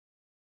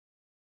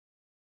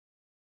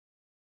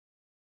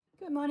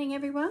Good morning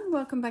everyone,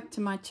 welcome back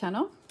to my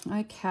channel.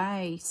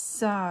 Okay,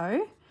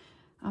 so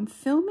I'm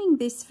filming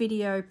this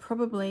video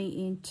probably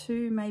in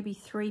 2, maybe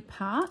 3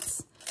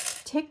 parts.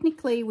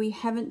 Technically we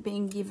haven't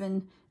been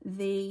given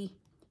the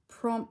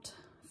prompt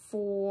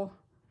for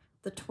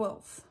the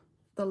 12th,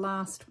 the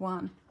last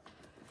one.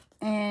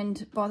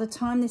 And by the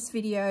time this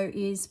video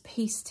is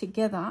pieced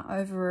together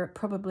over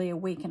probably a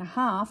week and a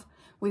half,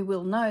 we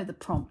will know the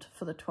prompt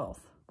for the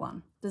 12th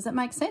one. Does that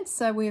make sense?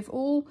 So we've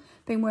all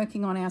been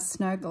working on our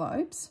snow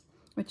globes,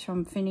 which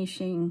I'm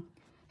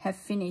have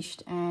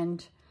finished,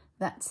 and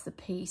that's the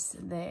piece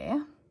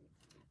there.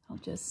 I'll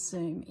just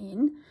zoom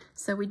in.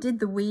 So we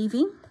did the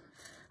weaving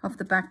of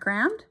the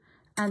background,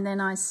 and then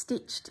I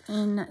stitched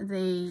in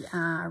the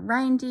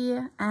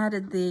reindeer,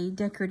 added the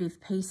decorative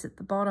piece at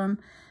the bottom,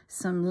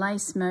 some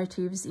lace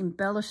motifs,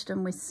 embellished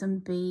them with some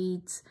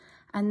beads,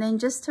 and then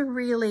just to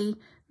really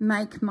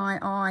make my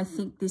eye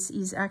think this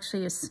is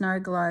actually a snow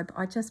globe,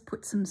 I just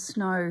put some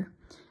snow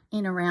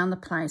in around the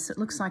place. It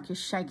looks like you're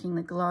shaking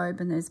the globe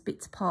and there's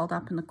bits piled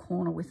up in the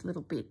corner with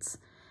little bits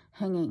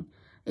hanging.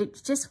 It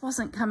just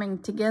wasn't coming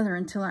together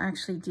until I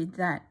actually did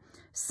that.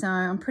 So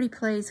I'm pretty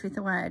pleased with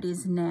the way it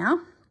is now.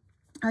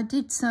 I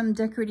did some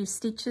decorative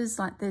stitches,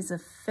 like there's a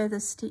feather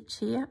stitch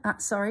here,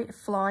 sorry, a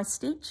fly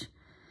stitch,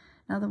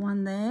 another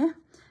one there.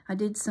 I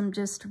did some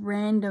just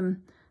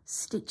random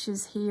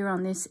stitches here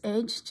on this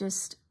edge,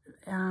 just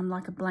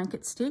like a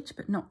blanket stitch,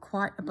 but not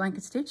quite a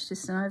blanket stitch,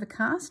 just an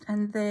overcast,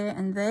 and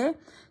there,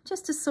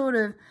 just to sort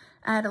of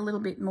add a little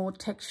bit more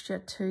texture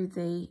to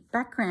the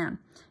background.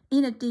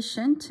 In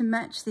addition, to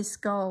match this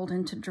gold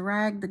and to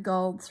drag the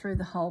gold through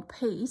the whole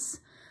piece,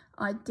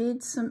 I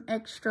did some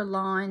extra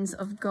lines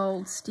of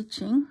gold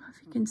stitching,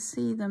 if you can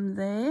see them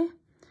there,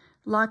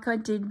 like I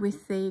did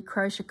with the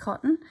crochet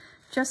cotton,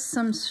 just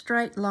some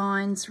straight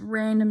lines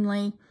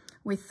randomly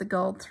with the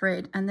gold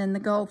thread, and then the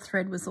gold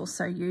thread was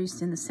also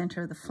used in the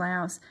center of the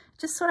flowers.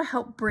 Just sort of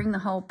helped bring the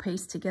whole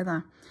piece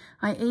together.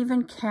 I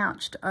even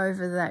couched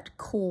over that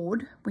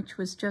cord, which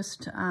was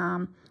just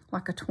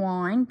like a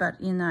twine, but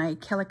in a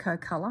calico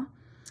color,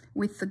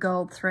 with the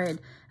gold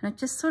thread, and it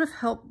just sort of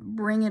helped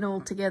bring it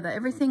all together.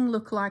 Everything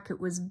looked like it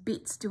was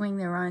bits doing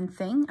their own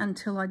thing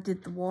until I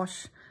did the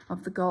wash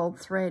of the gold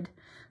thread.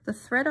 The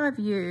thread I've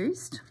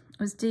used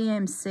was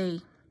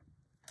DMC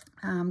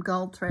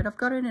gold thread. I've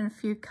got it in a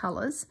few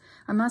colors.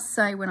 I must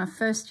say, when I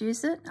first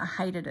used it, I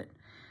hated it,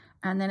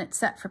 and then it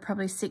sat for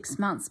probably 6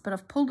 months, but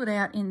I've pulled it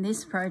out in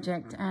this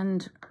project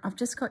and I've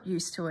just got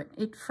used to it.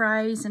 It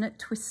frays and it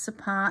twists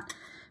apart,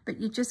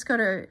 but you just got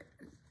to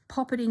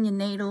pop it in your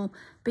needle,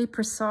 be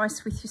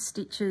precise with your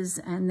stitches,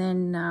 and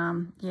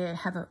then yeah,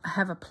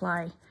 have a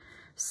play.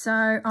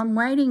 So I'm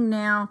waiting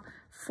now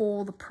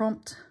for the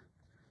prompt,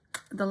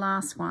 the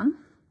last one.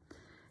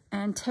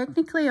 And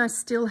technically I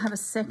still have a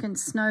second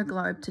snow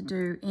globe to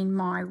do in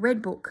my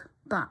red book,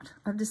 but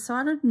I've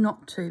decided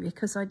not to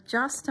because I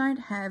just don't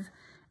have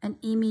an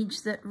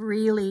image that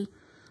really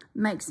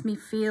makes me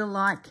feel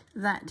like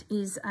that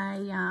is a,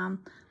 let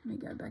me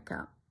go back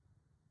up,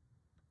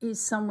 is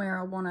somewhere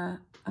I want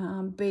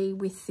to be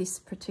with this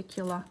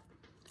particular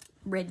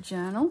red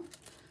journal.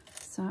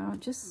 So I'll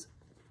just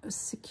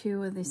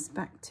secure this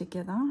back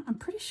together. I'm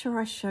pretty sure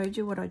I showed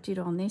you what I did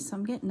on this.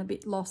 I'm getting a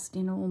bit lost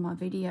in all my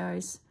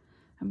videos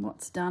and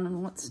what's done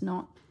and what's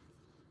not.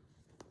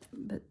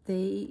 But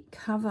the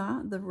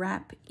cover, the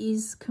wrap,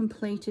 is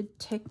completed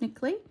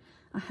technically.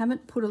 I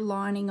haven't put a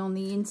lining on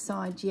the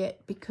inside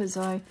yet because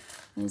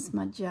there's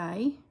my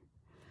J,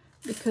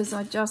 because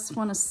I just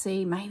want to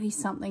see maybe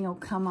something will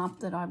come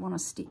up that I want to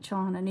stitch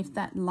on, and if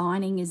that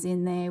lining is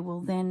in there,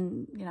 well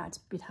then, you know, it's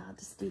a bit hard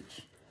to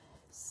stitch.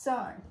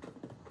 So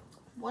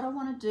what I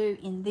want to do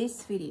in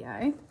this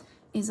video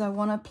is I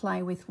want to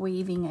play with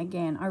weaving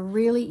again. I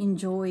really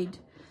enjoyed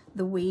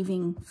the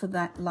weaving for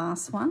that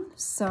last one,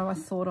 so I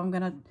thought I'm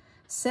going to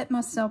set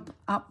myself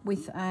up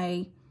with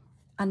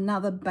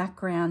another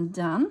background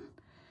done.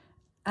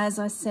 As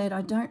I said,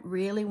 I don't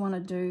really want to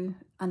do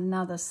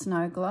another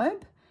snow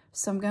globe,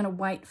 so I'm going to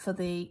wait for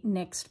the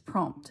next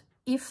prompt.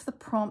 If the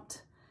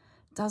prompt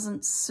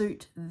doesn't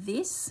suit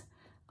this,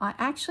 I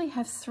actually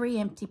have 3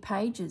 empty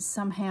pages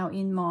somehow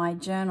in my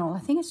journal. I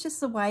think it's just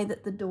the way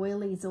that the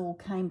doilies all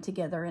came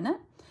together in it.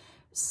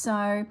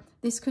 So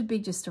this could be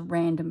just a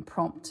random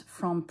prompt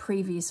from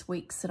previous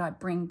weeks that I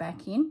bring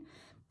back in,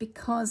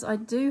 because I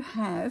do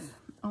have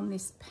on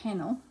this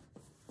panel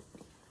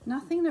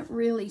nothing that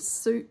really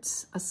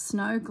suits a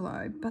snow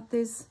globe, but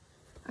there's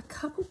a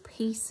couple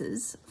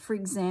pieces. For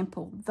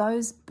example,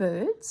 those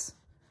birds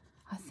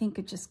I think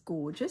are just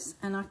gorgeous,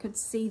 and I could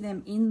see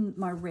them in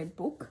my red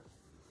book.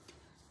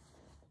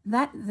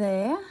 That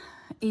there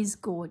is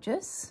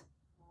gorgeous.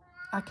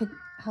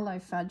 Hello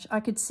Fudge,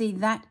 I could see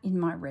that in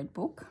my red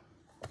book.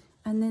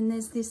 And then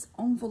there's this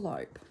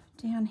envelope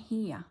down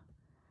here.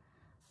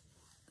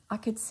 I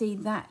could see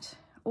that,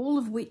 all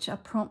of which are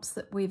prompts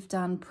that we've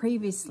done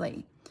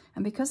previously.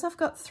 And because I've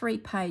got 3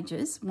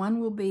 pages, one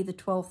will be the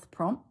 12th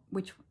prompt,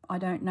 which I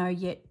don't know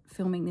yet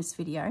filming this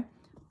video.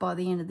 By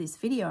the end of this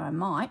video, I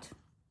might.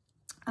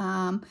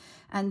 And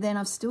then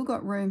I've still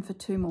got room for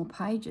 2 more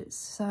pages.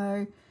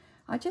 So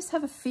I just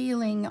have a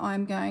feeling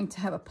I'm going to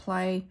have a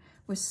play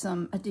with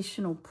some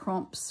additional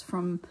prompts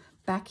from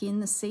back in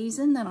the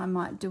season that I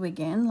might do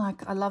again.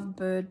 Like, I love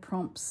bird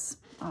prompts.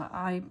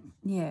 I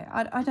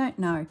don't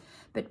know.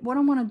 But what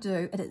I want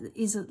to do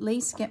is at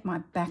least get my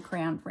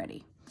background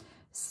ready.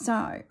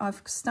 So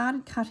I've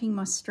started cutting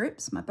my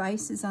strips. My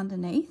base is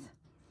underneath.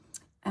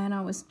 And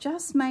I was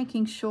just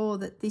making sure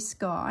that this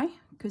guy,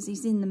 because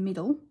he's in the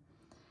middle,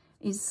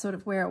 is sort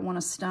of where I want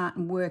to start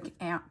and work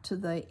out to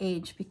the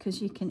edge,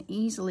 because you can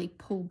easily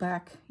pull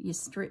back your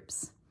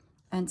strips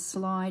and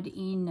slide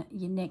in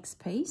your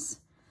next piece.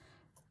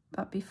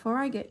 But before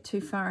I get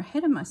too far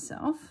ahead of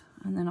myself,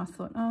 and then I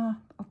thought, oh,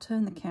 I'll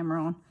turn the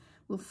camera on.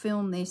 We'll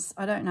film this.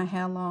 I don't know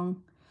how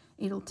long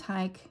it'll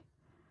take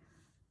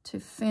to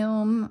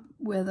film,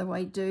 whether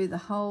we do the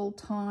whole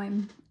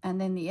time and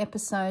then the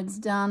episode's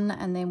done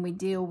and then we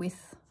deal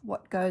with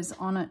what goes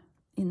on it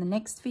in the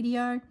next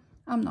video.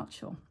 I'm not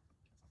sure.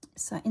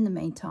 So in the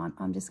meantime,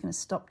 I'm just going to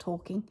stop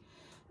talking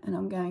and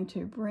I'm going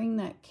to bring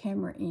that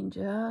camera in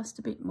just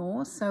a bit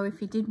more. So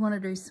if you did want to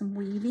do some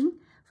weaving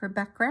for a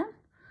background,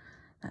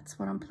 that's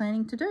what I'm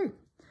planning to do.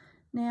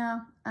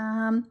 Now,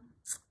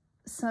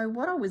 so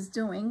what I was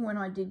doing when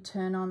I did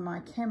turn on my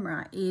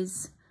camera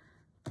is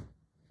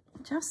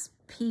just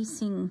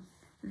piecing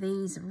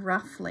these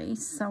roughly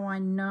so I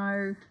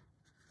know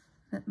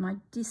that my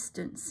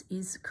distance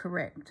is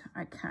correct.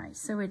 Okay,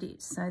 so it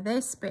is. So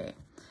they're spare.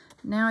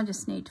 Now I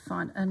just need to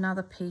find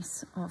another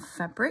piece of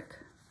fabric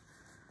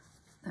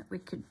that we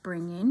could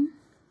bring in.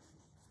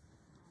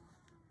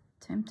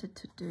 Tempted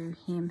to do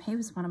him. He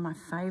was one of my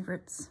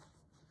favorites.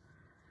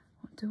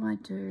 What do I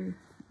do?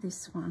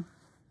 This one.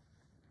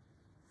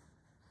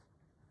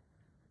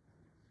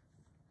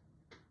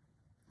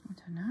 I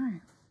don't know.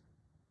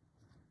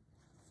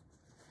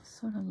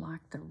 Sort of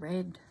like the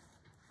red.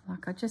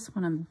 Like, I just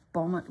want to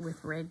bomb it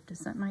with red. Does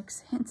that make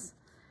sense?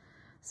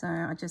 So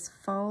I just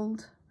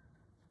fold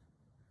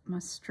my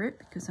strip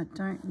because I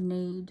don't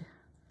need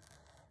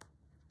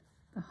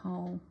the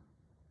whole.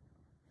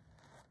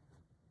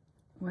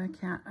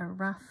 Work out a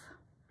rough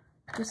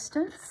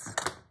distance.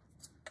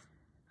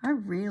 I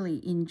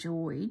really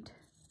enjoyed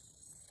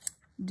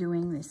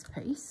doing this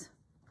piece,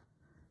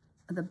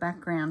 the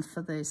background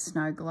for the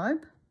snow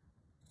globe.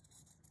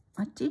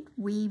 I did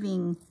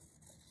weaving,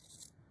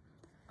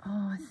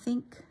 I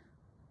think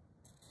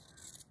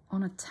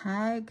on a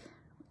tag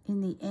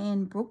in the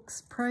Anne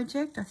Brooks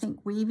project. I think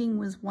weaving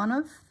was one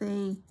of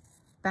the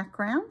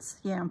backgrounds.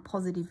 Yeah, I'm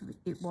positive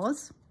it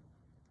was.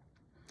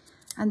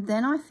 And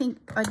then I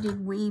think I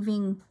did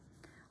weaving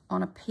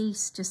on a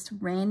piece just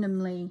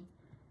randomly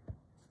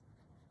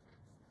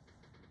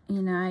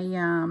in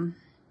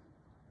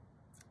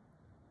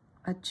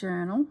a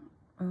journal.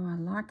 Oh, I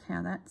like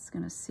how that's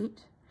going to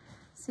sit.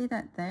 See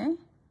that there?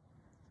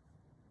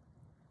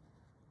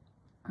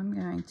 I'm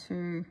going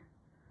to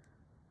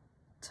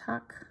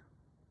tuck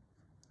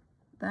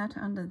that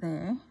under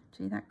there.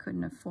 Gee, that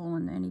couldn't have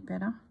fallen any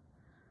better.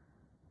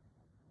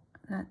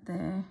 That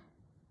there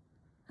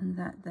and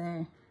that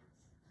there.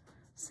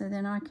 So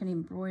then I can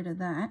embroider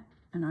that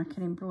and I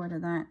can embroider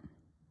that.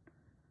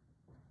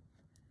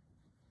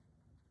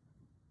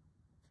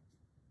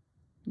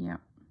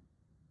 Yep.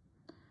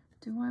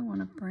 Do I want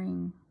to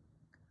bring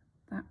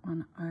that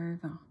one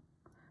over?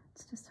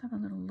 Let's just have a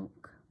little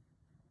look.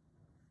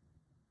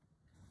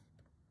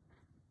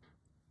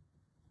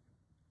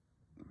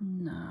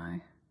 No.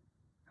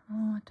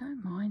 Oh, I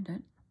don't mind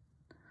it.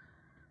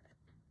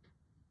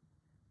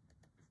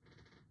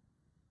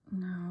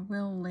 No,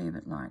 we'll leave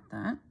it like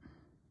that.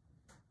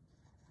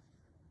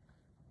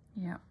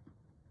 Yep.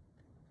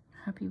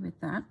 Happy with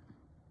that.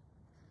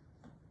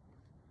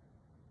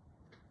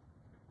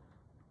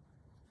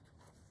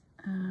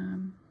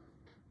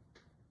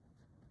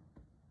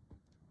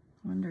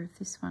 Wonder if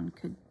this one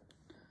could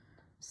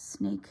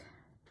sneak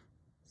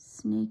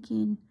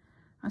in.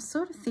 I was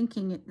sort of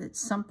thinking that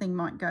something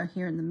might go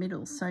here in the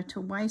middle, so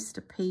to waste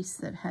a piece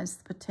that has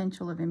the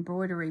potential of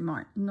embroidery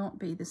might not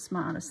be the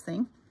smartest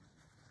thing.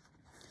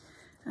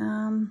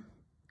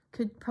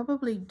 Could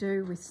probably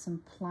do with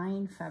some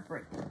plain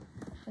fabric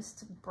just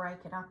to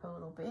break it up a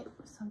little bit.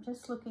 So I'm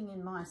just looking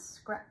in my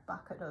scrap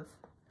bucket of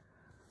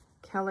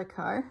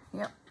calico.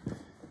 Yep.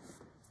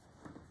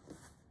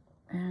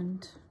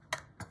 And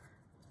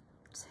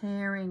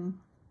tearing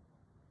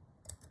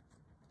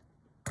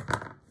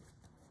I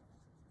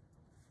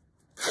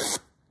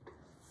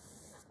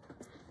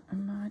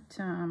might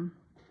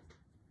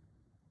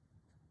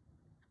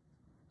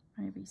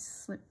maybe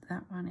slip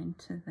that one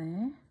into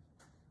there.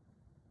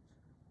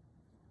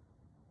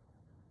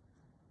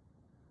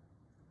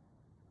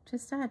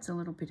 Just adds a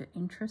little bit of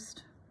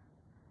interest.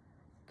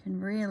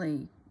 Can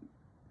really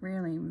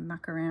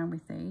muck around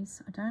with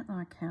these. I don't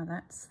like how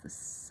that's the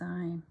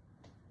same.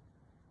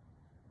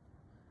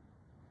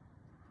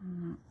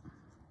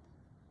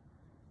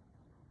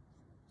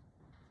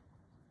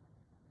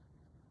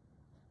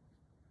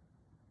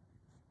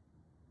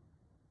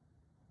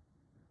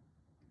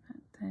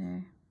 That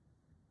there.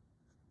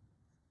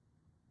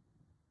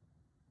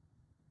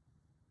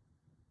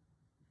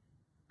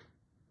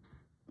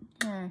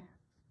 Yeah.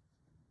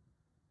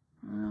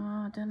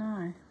 Oh, I don't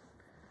know.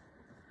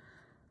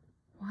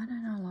 Why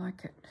don't I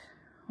like it?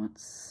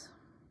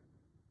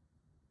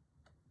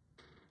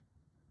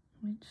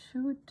 It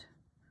should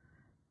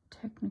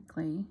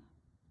technically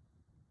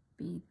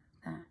be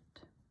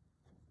that.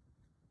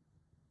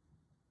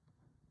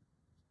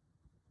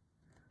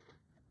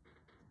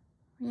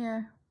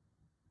 Yeah.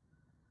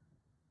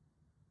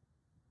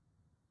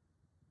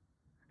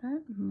 I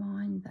don't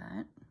mind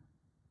that.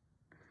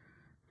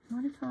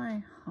 What if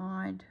I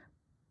hide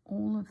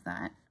all of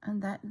that,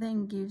 and that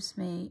then gives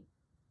me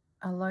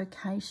a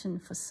location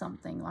for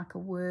something, like a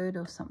word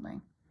or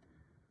something.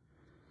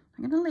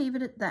 I'm going to leave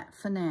it at that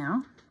for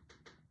now.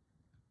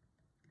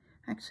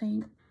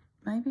 Actually,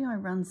 maybe I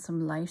run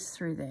some lace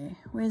through there.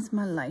 Where's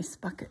my lace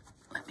bucket?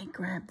 Let me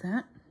grab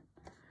that.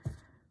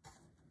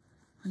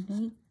 I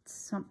need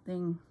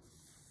something.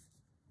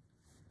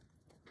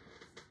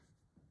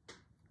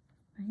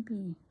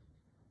 Maybe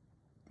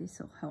this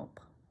will help.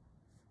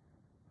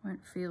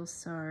 Won't feel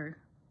so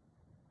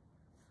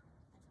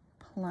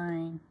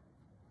plain.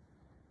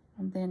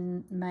 And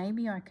then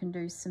maybe I can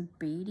do some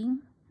beading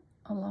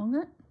along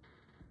it.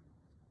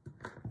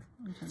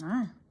 I don't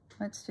know.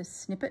 Let's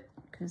just snip it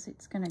because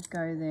it's going to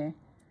go there.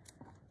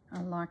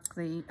 I like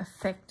the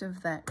effect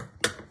of that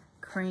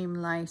cream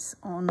lace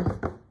on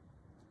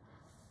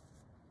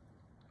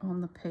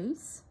the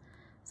piece.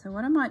 So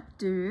what I might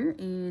do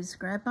is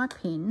grab my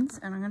pins,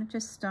 and I'm going to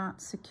just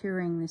start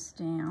securing this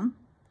down.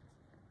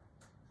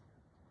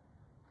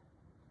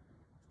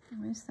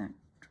 Where's that?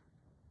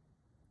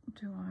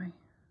 Do I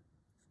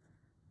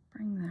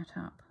bring that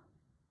up?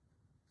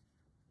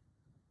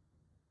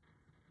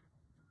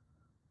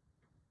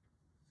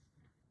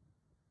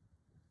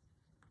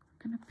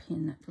 I'm going to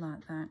pin it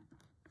like that.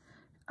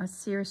 I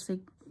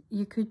seriously,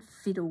 you could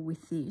fiddle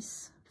with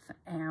this for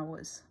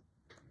hours.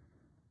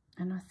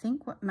 And I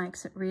think what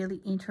makes it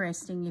really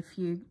interesting, if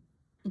you,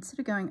 instead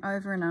of going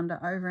over and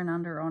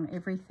under on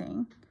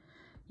everything,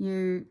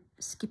 you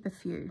skip a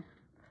few.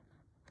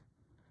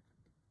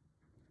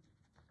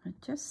 It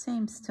just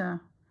seems to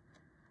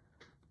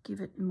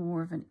give it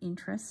more of an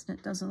interest, and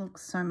it doesn't look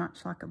so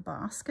much like a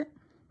basket.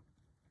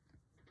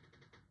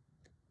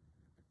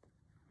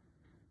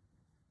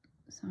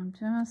 So I'm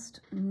just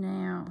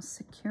now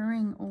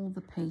securing all the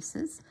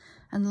pieces,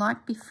 and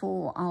like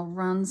before, I'll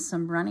run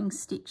some running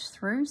stitch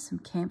through, some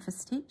camphor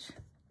stitch,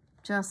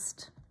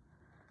 just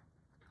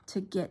to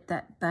get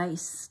that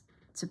base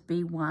to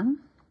be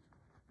one,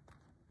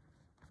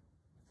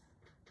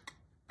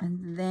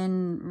 and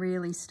then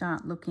really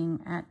start looking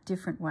at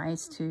different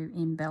ways to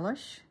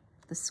embellish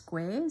the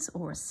squares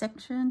or a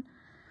section,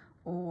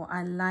 or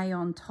I lay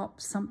on top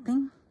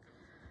something.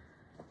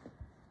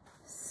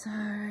 So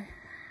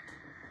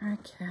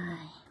okay,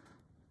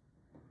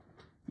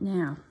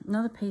 now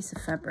another piece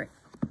of fabric.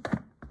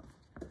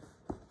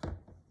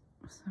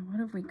 So what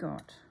have we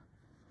got?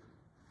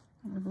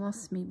 I've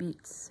lost me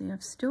bits. See,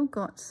 I've still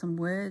got some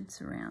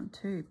words around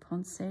too.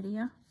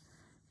 Poinsettia,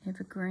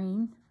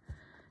 evergreen,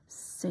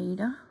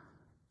 cedar.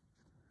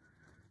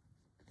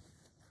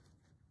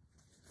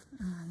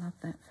 Oh, I love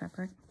that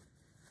fabric.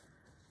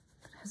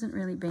 It hasn't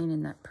really been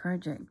in that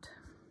project.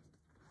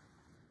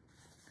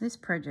 This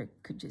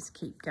project could just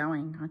keep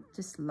going. I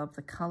just love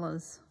the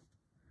colours.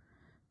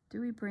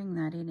 Do we bring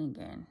that in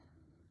again?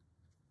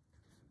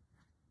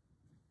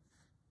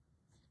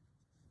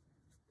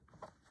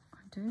 I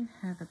do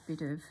have a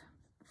bit of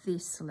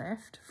this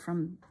left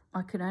from,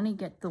 I could only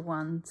get the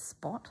one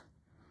spot.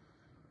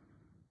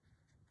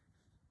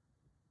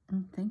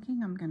 I'm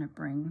thinking I'm going to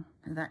bring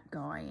that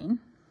guy in.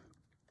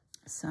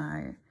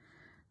 So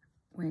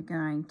we're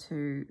going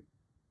to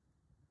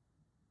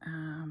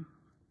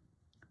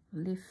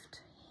lift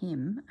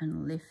him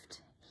and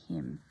lift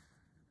him.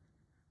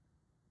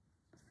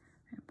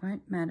 It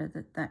won't matter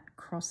that that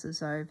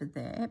crosses over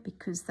there,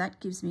 because that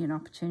gives me an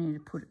opportunity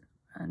to put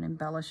an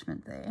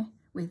embellishment there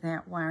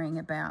without worrying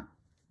about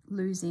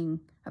losing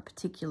a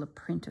particular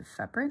print of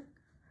fabric.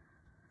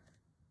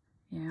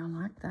 Yeah,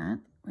 I like that.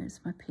 Where's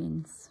my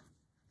pins?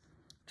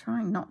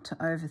 Trying not to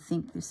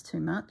overthink this too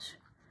much.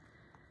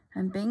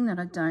 And being that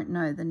I don't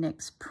know the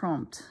next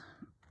prompt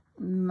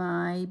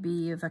may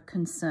be of a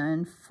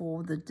concern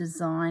for the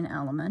design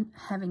element.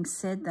 Having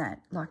said that,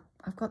 like,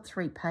 I've got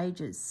 3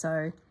 pages,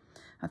 so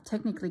I've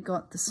technically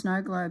got the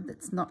snow globe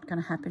that's not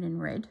going to happen in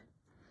red,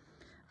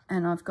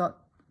 and I've got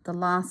the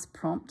last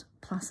prompt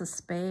plus a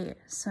spare.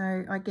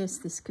 So I guess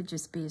this could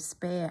just be a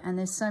spare, and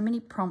there's so many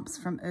prompts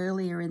from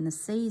earlier in the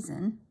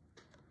season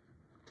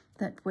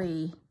that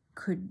we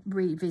could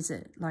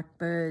revisit, like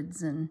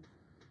birds and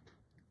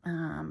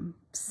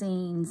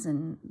scenes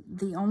and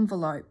the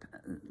envelope.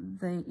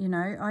 You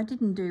know, I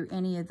didn't do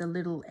any of the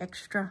little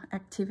extra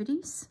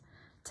activities,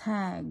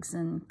 tags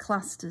and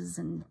clusters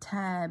and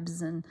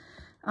tabs, and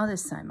oh,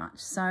 there's so much.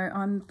 So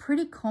I'm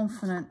pretty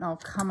confident I'll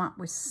come up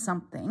with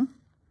something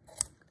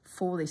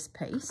for this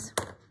piece.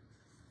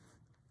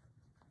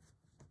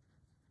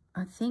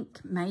 I think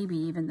maybe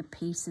even the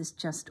piece is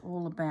just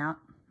all about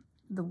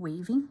the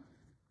weaving.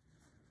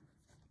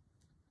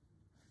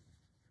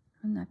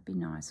 Wouldn't that be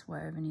nice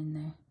woven in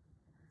there?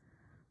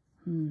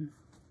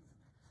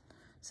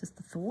 It's just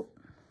the thought.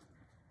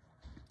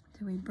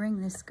 Do we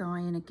bring this guy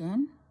in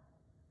again?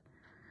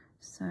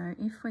 So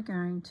if we're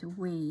going to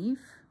weave,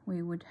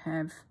 we would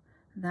have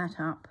that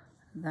up,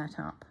 and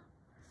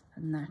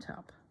that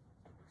up.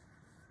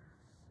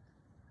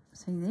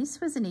 See, this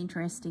was an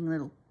interesting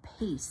little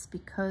piece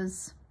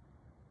because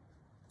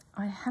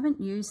I haven't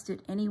used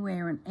it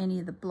anywhere in any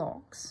of the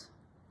blocks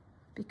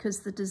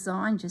because the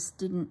design just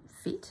didn't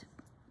fit.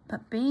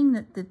 But being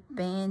that the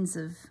bands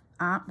of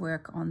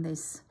artwork on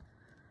this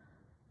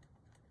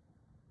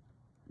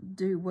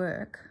do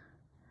work,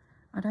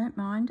 I don't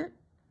mind it.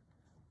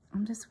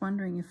 I'm just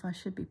wondering if I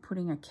should be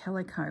putting a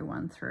calico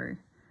one through,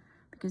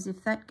 because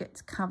if that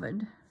gets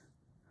covered,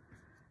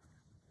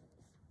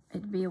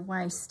 it'd be a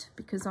waste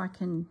because I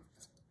can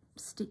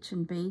stitch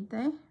and bead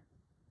there.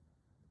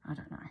 I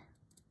don't know.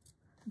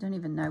 I don't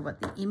even know what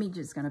the image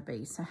is going to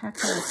be, so how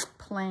can I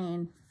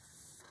plan?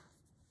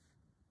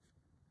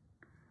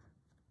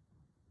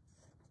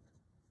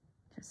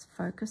 Just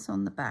focus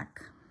on the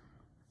back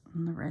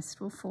and the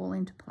rest will fall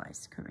into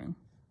place, Corinne.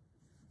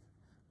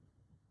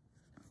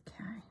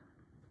 Okay.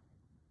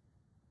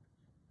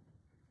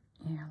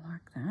 Yeah, I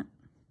like that.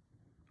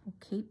 We'll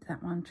keep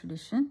that one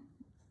tradition.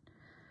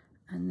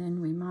 And then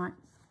we might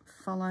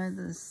follow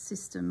the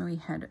system we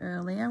had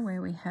earlier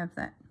where we have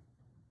that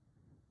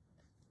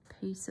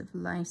piece of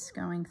lace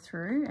going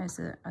through as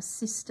a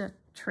sister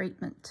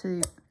treatment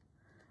to,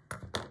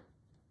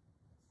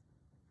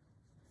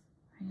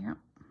 yep.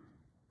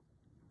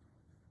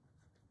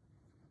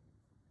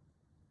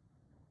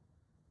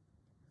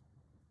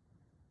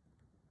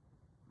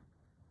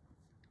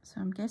 So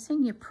I'm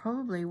guessing you're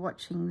probably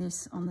watching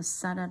this on the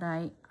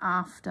Saturday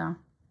after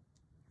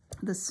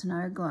the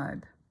snow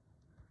globe,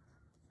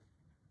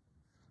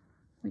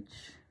 which,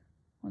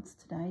 what's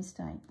today's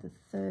date? The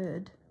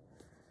 3rd.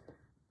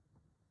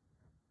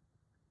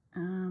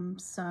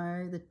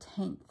 So the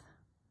 10th.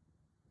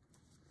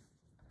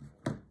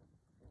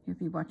 You'll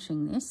be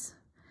watching this.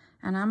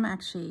 And I'm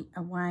actually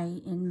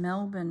away in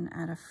Melbourne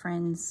at a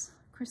friend's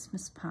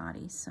Christmas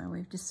party. So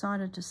we've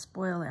decided to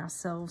spoil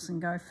ourselves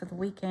and go for the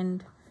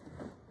weekend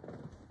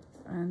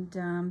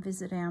and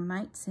visit our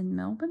mates in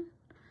Melbourne.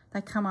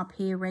 They come up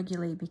here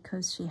regularly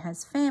because she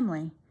has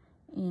family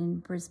in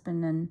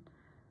Brisbane and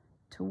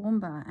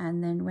Toowoomba.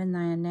 And then when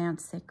they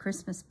announce their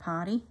Christmas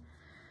party,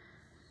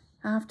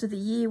 after the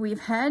year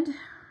we've had,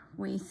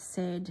 we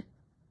said,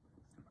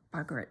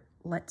 bugger it,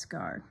 let's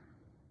go.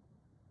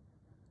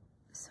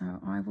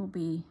 So I will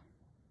be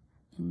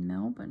in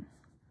Melbourne.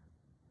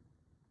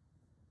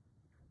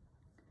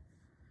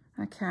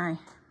 Okay,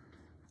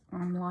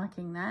 I'm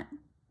liking that.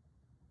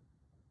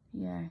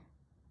 Yeah.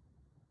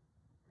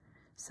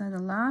 So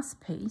the last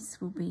piece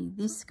will be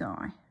this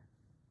guy.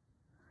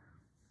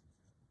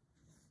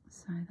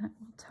 So that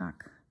will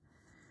tuck.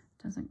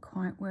 Doesn't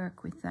quite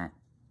work with that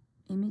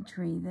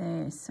imagery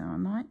there. So I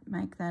might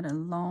make that a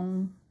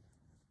long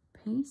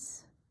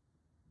piece.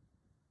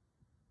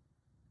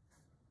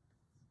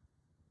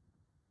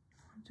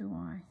 How do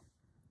I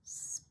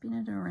spin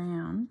it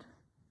around?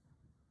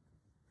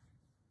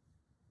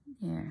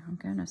 Yeah, I'm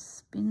going to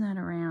spin that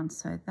around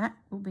so that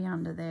will be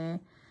under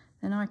there.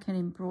 Then I can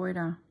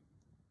embroider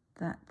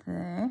that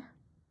there.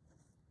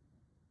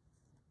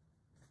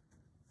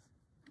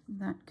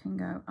 That can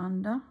go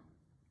under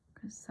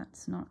because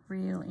that's not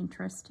real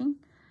interesting.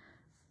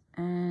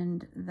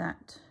 And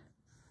that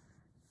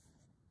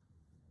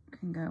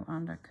can go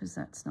under because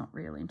that's not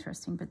real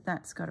interesting, but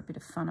that's got a bit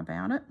of fun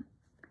about it.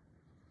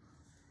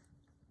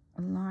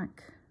 I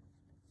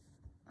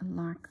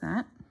like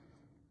that.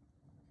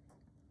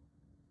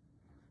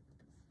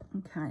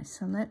 Okay,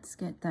 so let's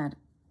get that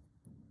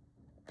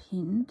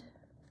pinned.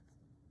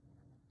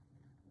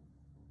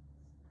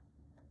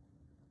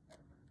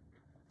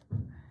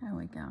 How are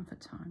we going for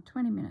time?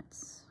 20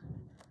 minutes.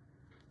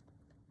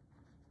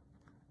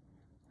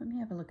 Let me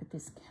have a look at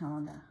this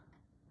calendar.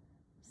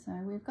 So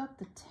we've got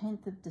the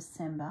 10th of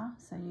December,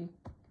 so you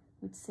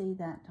would see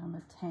that on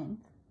the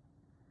 10th.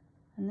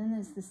 And then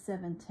there's the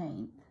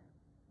 17th.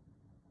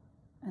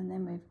 And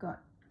then we've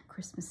got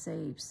Christmas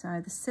Eve.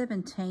 So the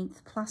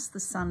 17th plus the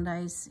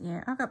Sundays.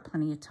 Yeah, I've got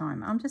plenty of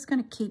time. I'm just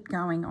going to keep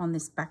going on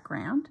this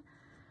background.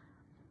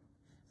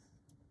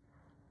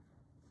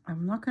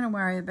 I'm not going to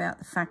worry about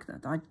the fact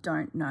that I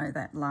don't know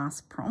that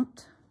last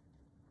prompt.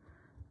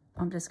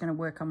 I'm just going to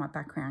work on my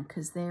background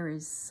because there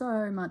is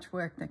so much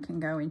work that can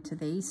go into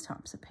these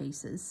types of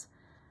pieces,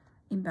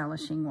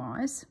 embellishing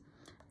wise.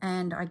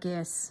 And I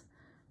guess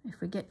if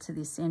we get to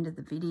this end of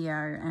the video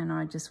and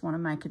I just want to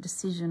make a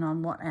decision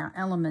on what our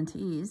element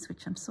is,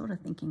 which I'm sort of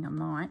thinking I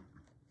might,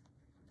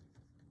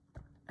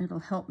 it'll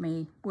help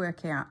me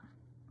work out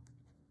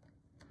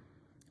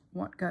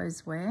what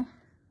goes where.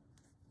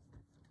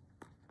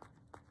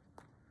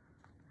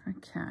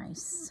 Okay,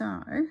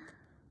 so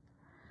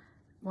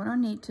what I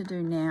need to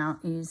do now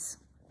is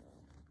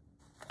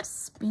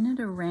spin it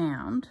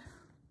around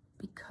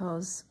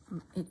because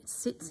it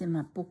sits in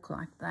my book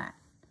like that.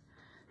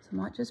 So I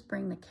might just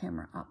bring the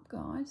camera up,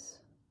 guys.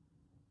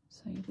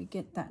 So we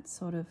get that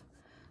sort of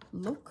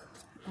look,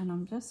 and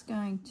I'm just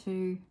going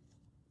to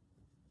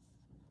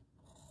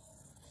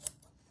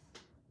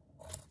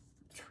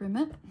trim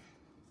it.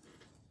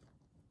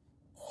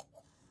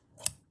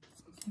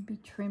 It can be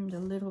trimmed a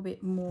little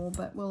bit more,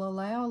 but we'll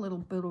allow a little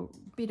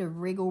bit of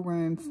wriggle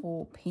room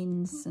for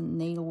pins and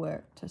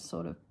needlework to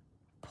sort of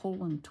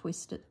pull and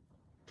twist it,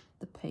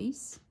 the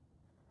piece.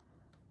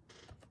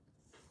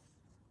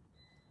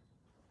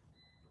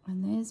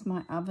 And there's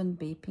my oven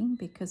beeping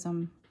because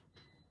I'm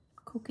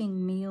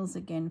cooking meals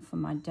again for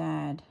my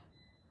dad.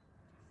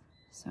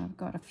 So I've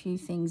got a few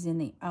things in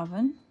the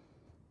oven.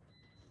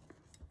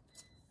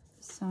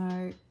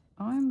 So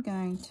I'm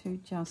going to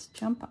just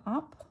jump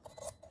up,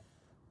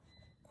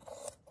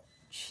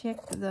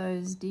 check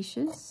those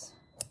dishes,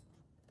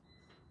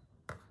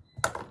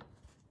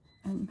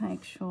 and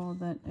make sure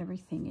that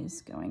everything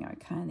is going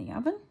okay in the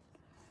oven.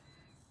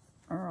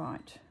 All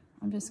right,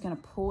 I'm just going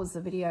to pause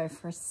the video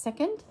for a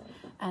second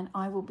and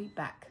I will be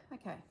back.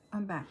 Okay,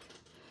 I'm back.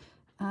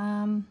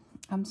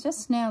 I'm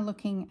just now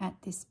looking at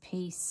this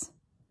piece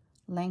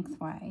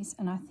lengthways,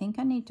 and I think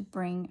I need to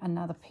bring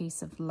another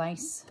piece of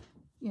lace,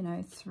 you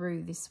know,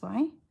 through this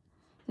way.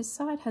 This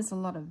side has a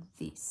lot of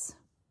this.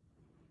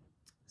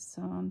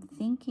 So I'm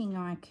thinking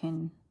I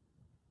can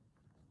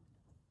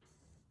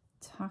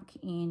tuck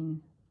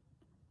in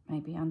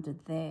maybe under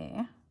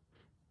there.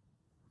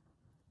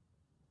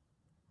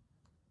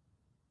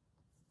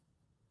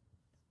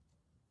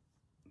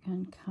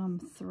 And come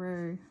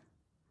through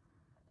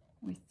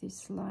with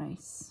this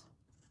lace.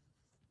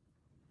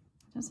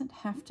 It doesn't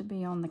have to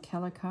be on the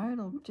calico,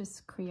 it'll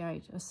just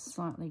create a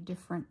slightly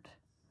different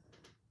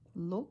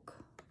look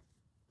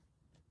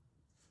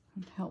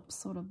and help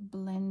sort of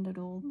blend it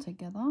all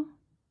together. I'll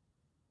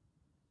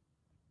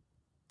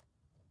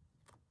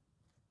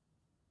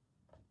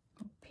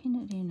pin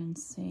it in and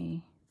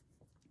see.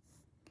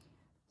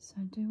 So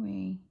do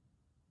we,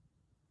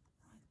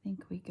 I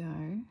think we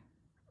go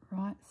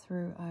right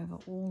through over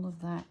all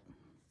of that.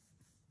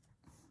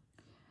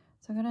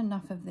 So I've got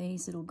enough of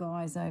these little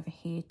guys over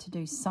here to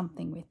do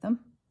something with them.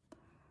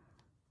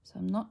 So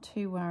I'm not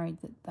too worried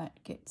that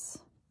that gets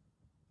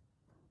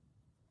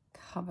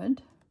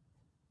covered.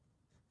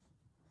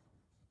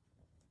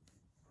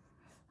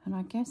 And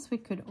I guess we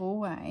could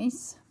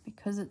always,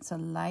 because it's a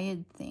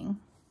layered thing,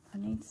 I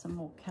need some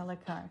more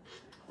calico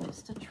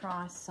just to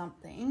try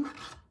something.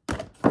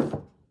 I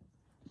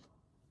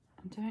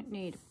don't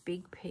need a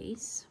big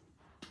piece.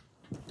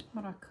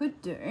 What I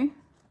could do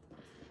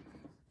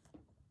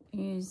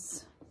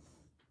is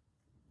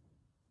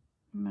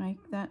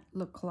make that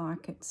look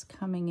like it's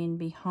coming in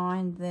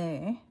behind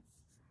there,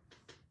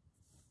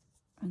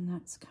 and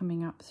that's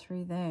coming up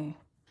through there.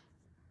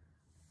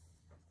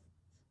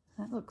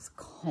 That looks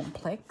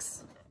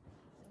complex.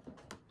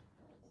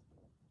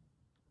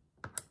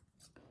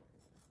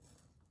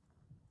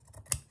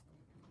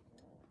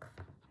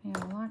 Yeah,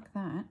 I like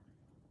that.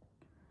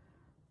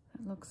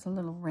 That looks a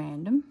little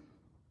random.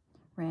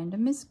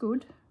 Random is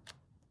good.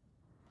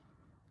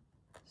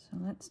 So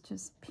let's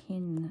just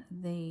pin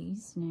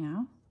these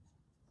now.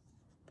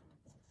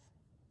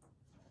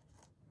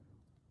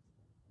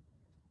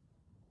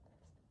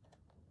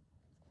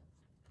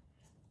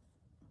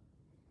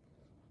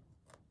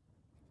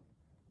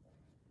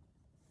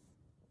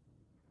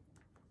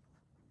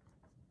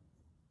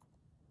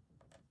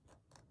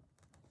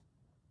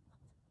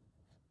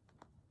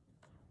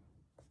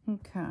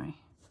 Okay.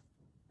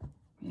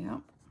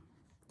 Yep.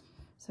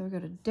 So we've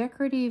got a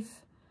decorative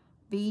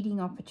beading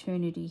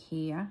opportunity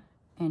here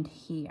and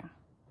here.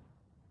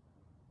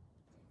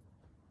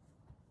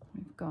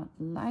 We've got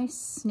lace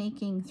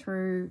sneaking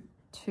through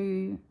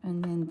two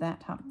and then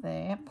that up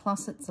there,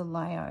 plus it's a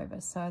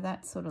layover, so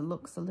that sort of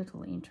looks a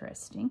little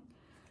interesting.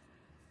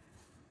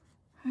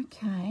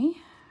 Okay,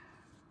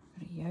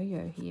 got a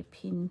yo-yo here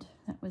pinned.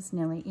 That was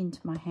nearly into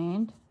my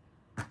hand.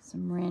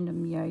 Some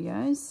random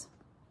yo-yos.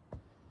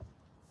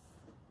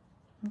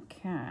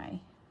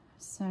 Okay,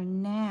 so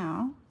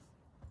now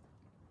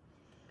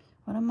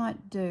what I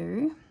might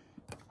do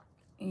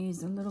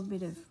is a little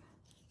bit of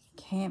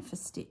camphor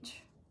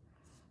stitch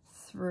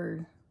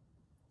through.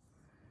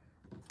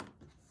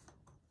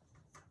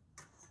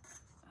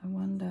 I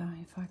wonder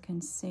if I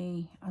can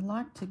see. I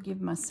like to give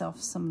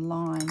myself some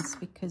lines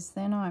because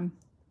then I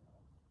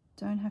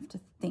don't have to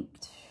think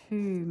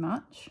too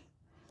much.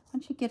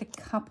 Once you get a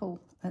couple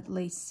at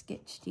least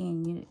sketched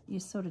in, you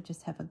sort of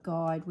just have a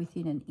guide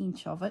within an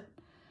inch of it,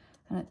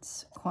 and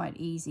it's quite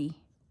easy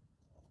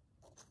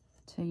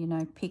to, you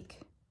know,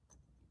 pick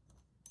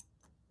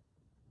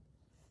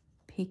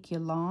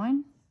your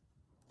line.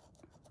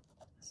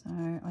 So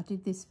I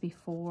did this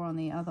before on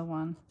the other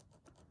one.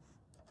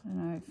 I don't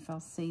know if I'll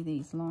see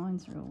these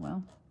lines real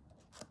well.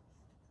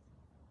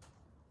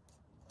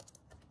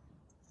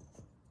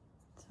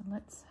 So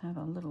let's have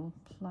a little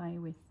play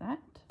with that.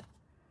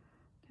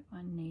 Get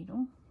my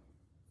needle.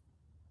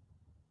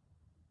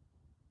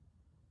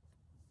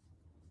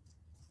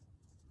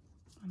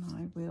 And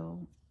I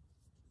will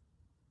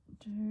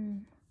do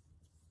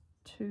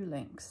 2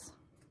 lengths.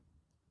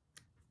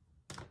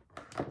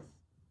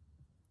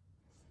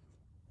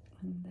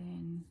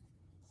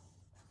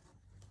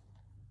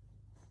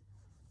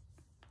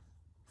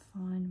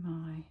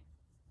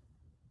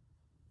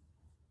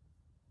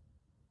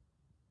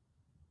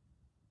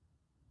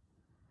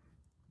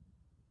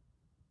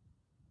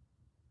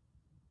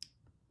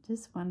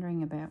 Just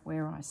wondering about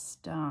where I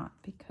start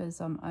because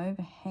I'm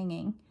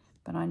overhanging,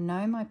 but I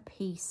know my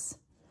piece.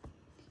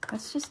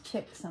 Let's just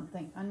check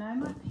something. I know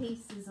my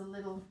piece is a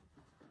little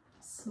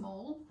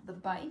small, the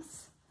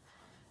base.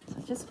 So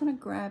I just want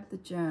to grab the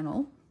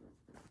journal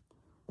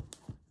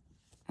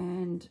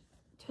and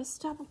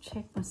just double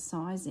check my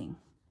sizing.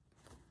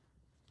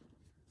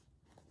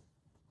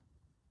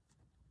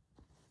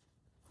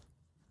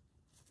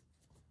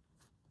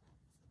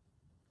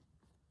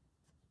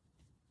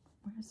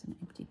 Where's an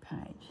empty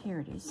page? Here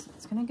it is.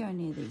 It's going to go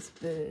near these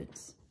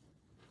birds.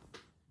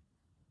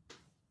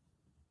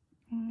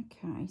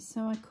 Okay,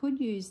 so I could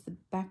use the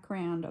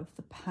background of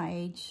the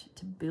page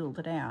to build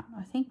it out.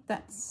 I think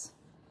that's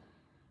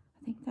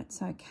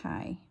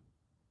okay.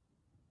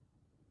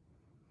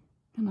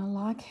 And I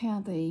like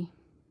how the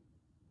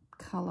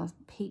colour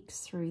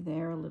peeks through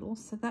there a little,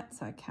 so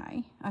that's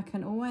okay. I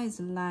can always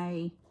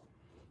lay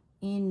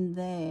in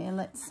there,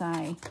 let's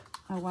say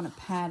I want to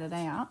pad it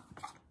out.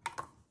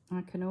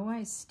 I can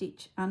always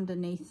stitch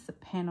underneath the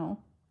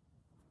panel,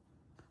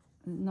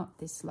 not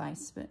this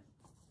lace, but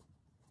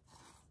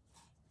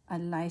a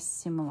lace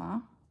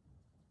similar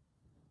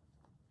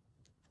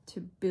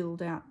to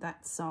build out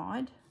that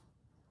side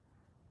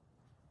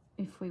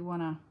if we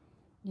want to,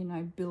 you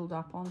know, build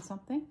up on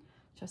something,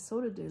 which I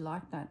sort of do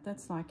like that.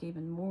 That's like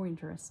even more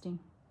interesting.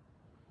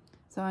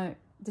 So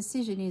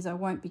decision is I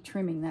won't be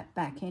trimming that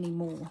back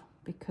anymore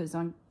because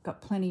I've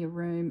got plenty of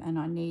room and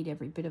I need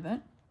every bit of it.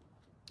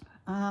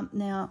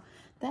 Now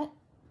that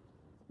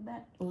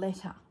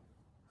letter,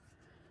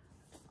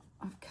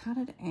 I've cut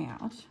it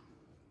out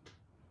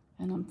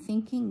and I'm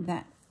thinking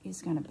that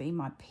is going to be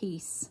my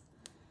piece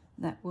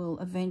that will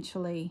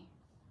eventually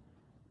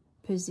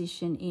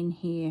position in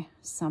here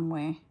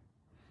somewhere,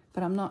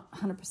 but I'm not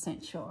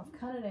 100% sure. I've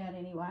cut it out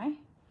anyway,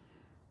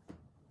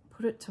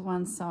 put it to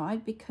one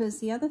side, because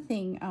the other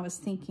thing I was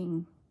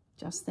thinking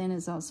just then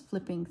as I was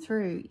flipping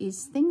through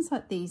is things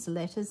like these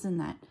letters and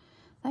that,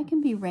 they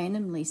can be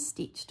randomly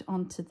stitched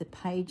onto the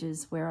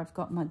pages where I've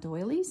got my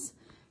doilies,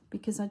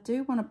 because I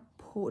do want to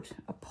put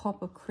a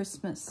pop of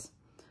Christmas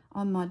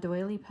on my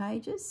doily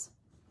pages.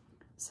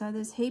 So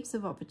there's heaps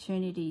of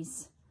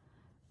opportunities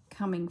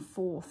coming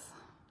forth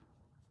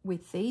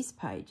with these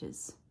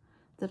pages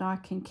that I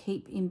can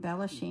keep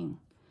embellishing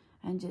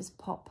and just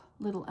pop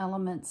little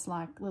elements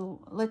like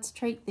little, let's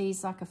treat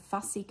these like a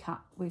fussy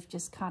cut we've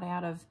just cut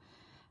out of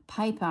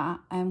paper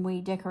and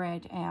we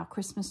decorate our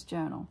Christmas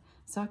journal.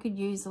 So I could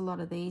use a lot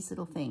of these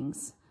little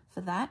things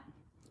for that.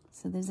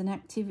 So there's an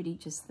activity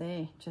just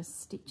there, just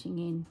stitching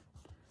in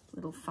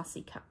little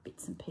fussy cut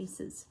bits and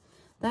pieces.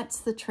 That's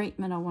the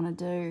treatment I want to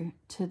do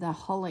to the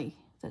holly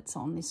that's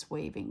on this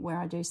weaving, where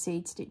I do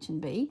seed stitch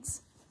and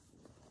beads,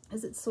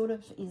 as it sort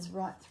of is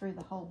right through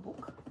the whole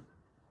book.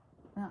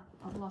 Oh,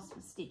 I've lost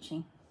the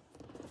stitching.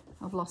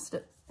 I've lost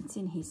it. It's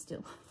in here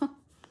still.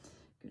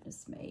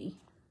 Goodness me.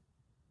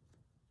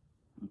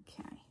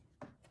 Okay.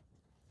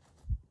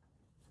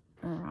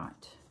 All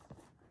right.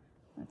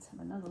 Let's have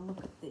another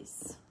look at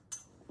this.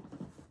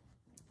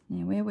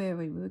 Now, where were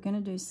we? We were going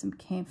to do some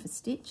camphor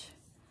stitch,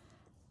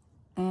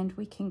 and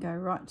we can go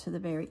right to the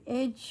very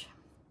edge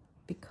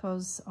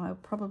because I'll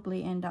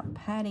probably end up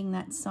padding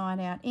that side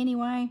out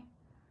anyway,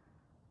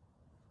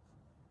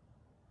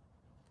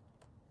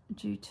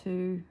 due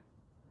to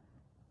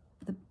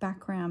the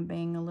background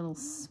being a little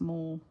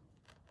small.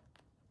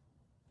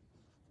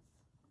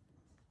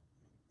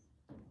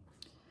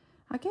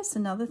 I guess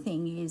another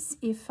thing is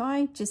if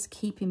I just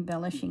keep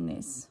embellishing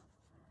this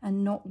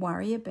and not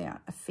worry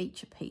about a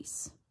feature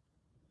piece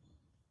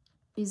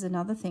is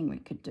another thing we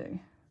could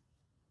do,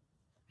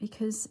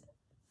 because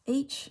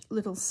each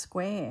little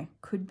square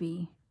could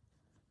be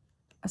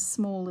a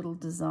small little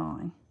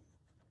design.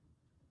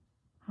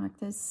 Like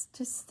there's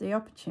just the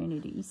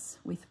opportunities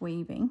with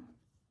weaving.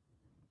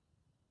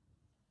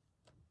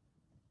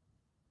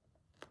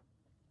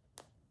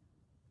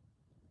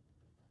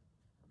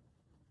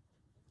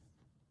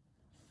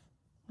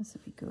 This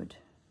would be good.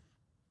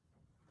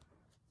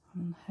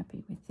 I'm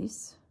happy with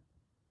this.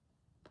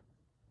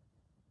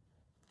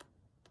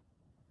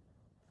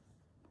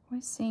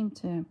 Always seem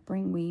to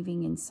bring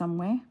weaving in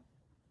somewhere.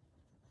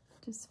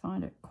 Just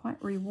find it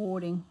quite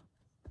rewarding,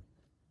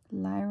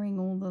 layering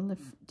all the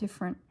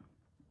different,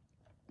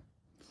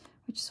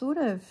 which sort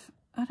of,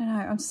 I don't know,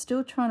 I'm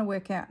still trying to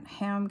work out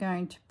how I'm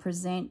going to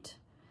present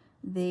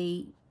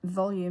the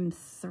volume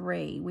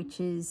 3, which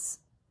is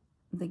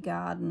the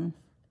garden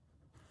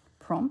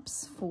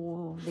prompts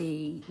for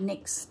the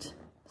next,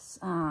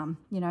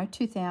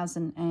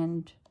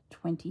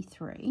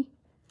 2023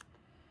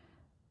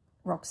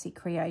 Roxy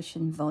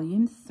Creation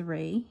Volume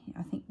 3.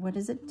 I think, what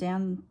is it,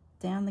 down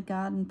the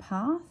garden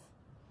path?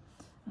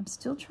 I'm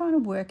still trying to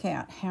work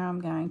out how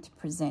I'm going to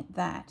present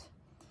that,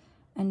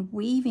 and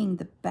weaving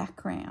the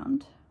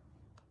background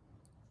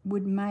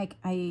would make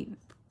a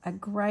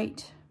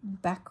great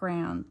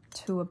background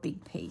to a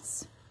big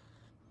piece.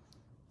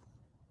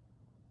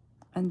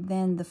 And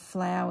then the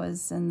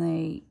flowers and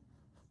the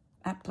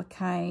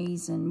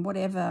appliques and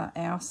whatever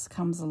else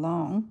comes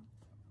along,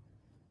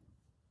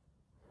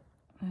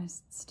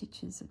 Those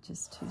stitches are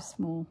just too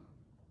small.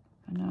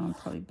 I know I'm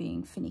probably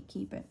being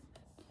finicky, but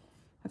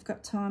I've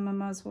got time, I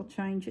might as well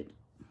change it.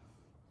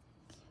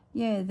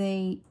 Yeah,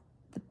 the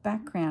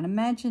background.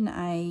 Imagine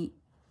a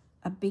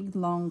big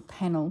long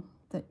panel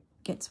that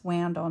gets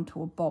wound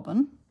onto a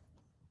bobbin.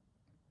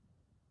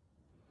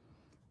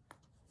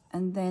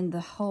 And then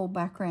the whole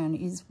background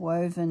is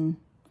woven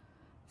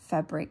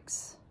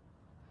fabrics,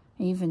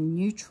 even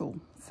neutral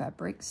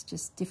fabrics,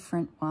 just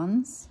different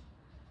ones,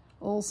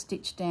 all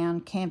stitched down,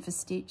 canvas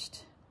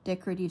stitched,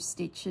 decorative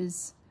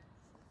stitches,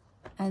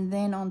 and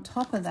then on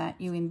top of that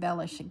you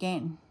embellish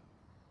again.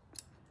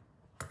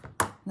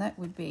 That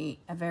would be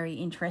a very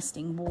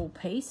interesting wall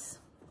piece,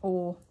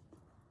 or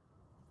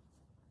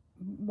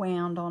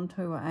wound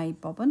onto a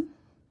bobbin.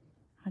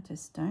 I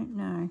just don't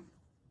know.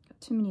 Got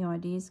too many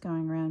ideas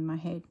going around in my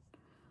head.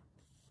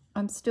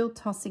 I'm still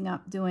tossing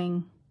up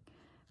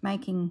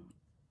making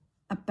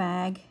a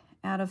bag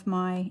out of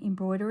my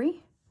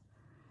embroidery.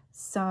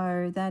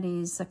 So that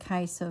is a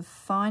case of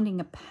finding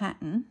a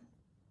pattern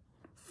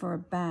for a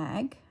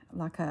bag,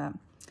 like a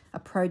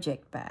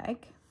project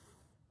bag.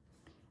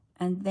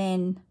 And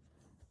then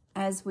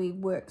as we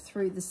work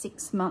through the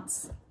 6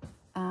 months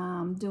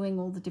doing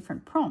all the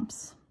different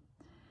prompts,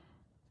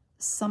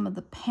 some of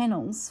the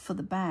panels for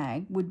the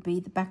bag would be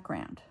the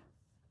background.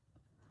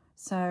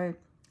 So,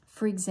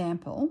 for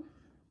example,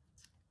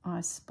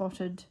 I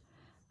spotted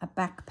a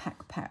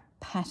backpack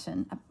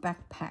pattern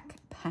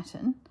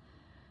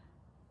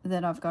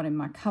that I've got in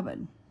my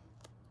cupboard.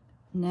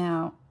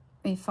 Now,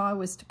 if I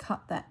was to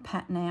cut that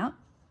pattern out,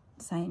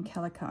 say in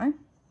calico,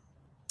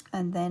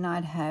 and then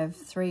I'd have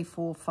 3,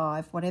 4,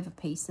 5, whatever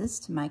pieces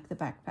to make the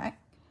backpack,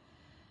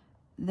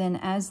 then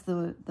as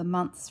the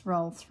months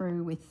roll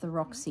through with the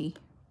Roxy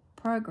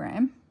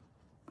program,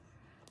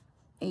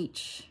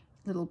 each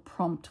little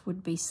prompt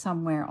would be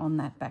somewhere on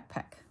that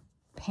backpack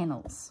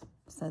panels,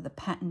 so the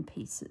pattern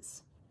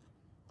pieces.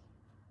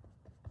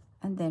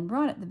 And then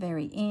right at the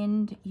very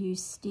end, you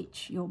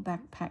stitch your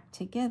backpack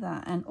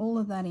together, and all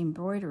of that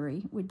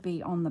embroidery would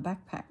be on the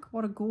backpack.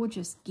 What a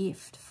gorgeous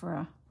gift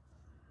for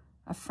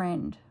a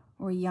friend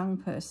or a young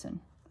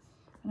person.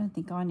 I don't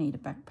think I need a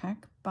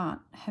backpack, but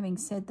having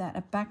said that,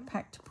 a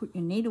backpack to put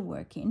your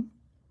needlework in,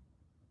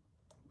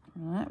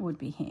 well, that would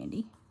be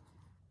handy.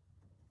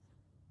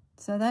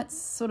 So that's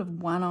sort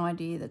of one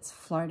idea that's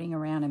floating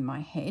around in my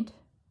head.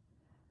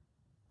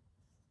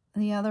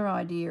 The other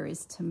idea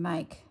is to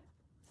make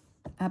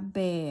a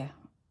bear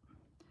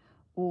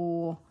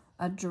or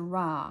a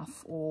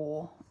giraffe,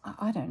 or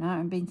I don't know,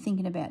 I've been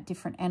thinking about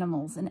different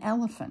animals. An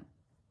elephant.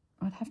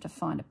 I'd have to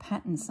find a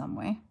pattern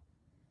somewhere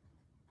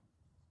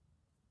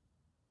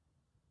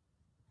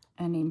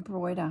and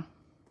embroider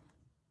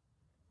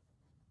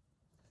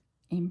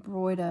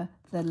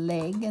the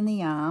leg and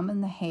the arm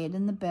and the head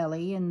and the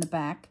belly and the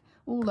back,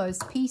 all those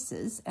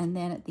pieces, and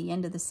then at the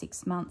end of the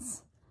 6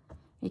 months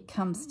it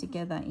comes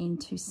together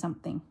into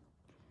something.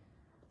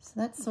 So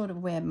that's sort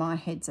of where my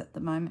head's at the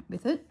moment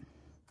with it.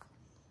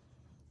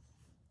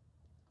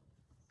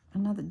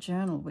 Another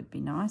journal would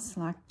be nice.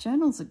 Like,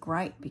 journals are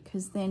great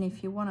because then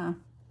if you want to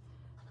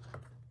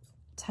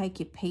take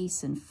your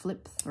piece and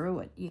flip through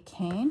it, you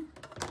can.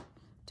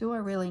 Do I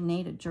really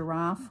need a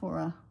giraffe or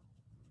a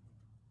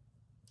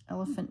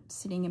elephant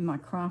sitting in my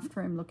craft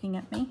room looking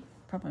at me?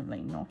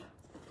 Probably not.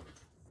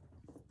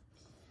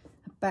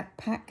 A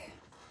backpack,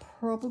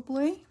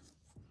 probably.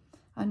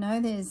 I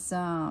know there's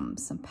some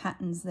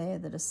patterns there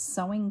that are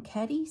sewing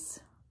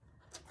caddies,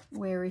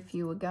 where if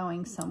you were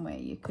going somewhere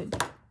you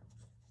could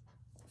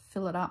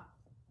fill it up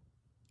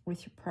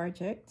with your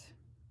project.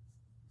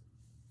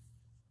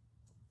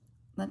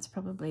 That's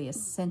probably a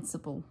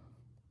sensible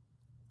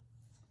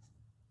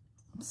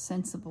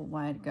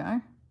way to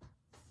go.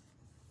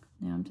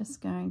 Now I'm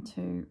just going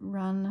to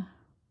run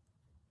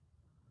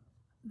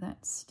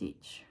that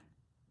stitch.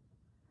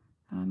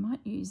 I might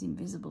use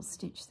invisible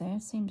stitch there.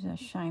 Seems a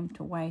shame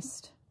to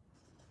waste.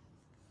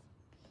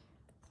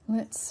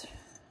 Let's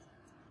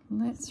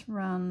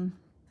run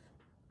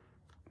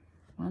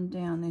one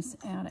down this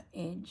outer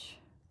edge.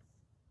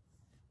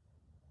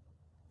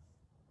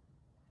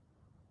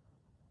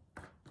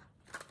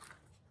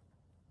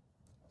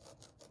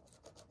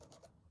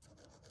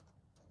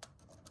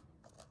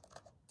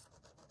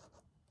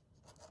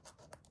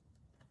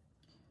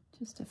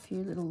 Just a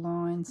few little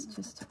lines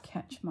just to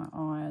catch my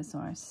eye as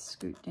I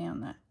scoot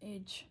down that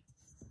edge.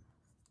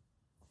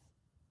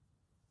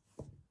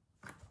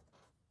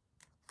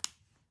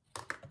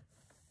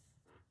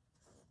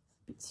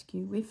 Bit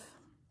skew whiff.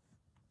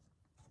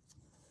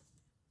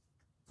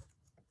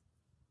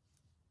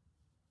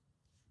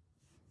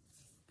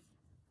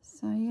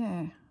 So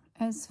yeah,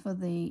 as for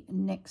the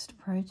next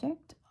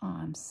project,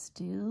 I'm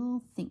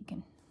still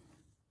thinking.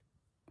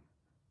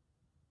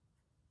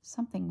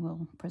 Something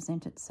will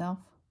present itself.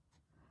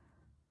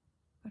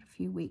 Got a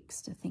few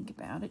weeks to think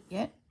about it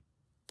yet.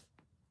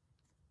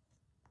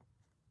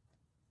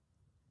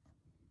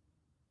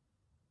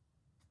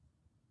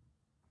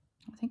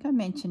 I think I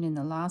mentioned in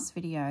the last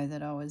video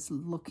that I was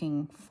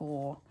looking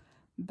for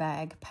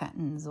bag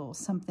patterns or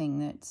something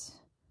that's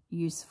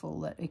useful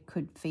that it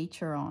could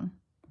feature on.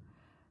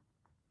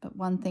 But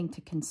one thing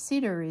to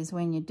consider is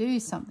when you do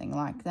something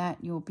like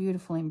that, your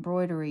beautiful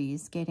embroidery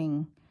is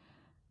getting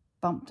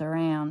bumped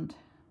around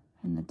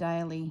in the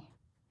daily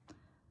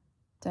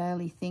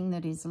thing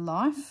that is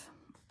life.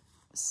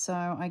 So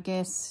I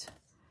guess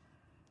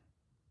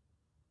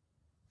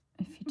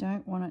if you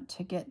don't want it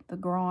to get the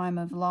grime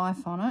of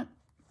life on it,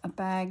 a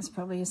bag's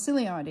probably a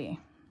silly idea.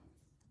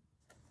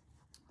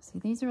 See,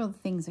 these are all the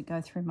things that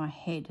go through my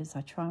head as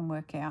I try and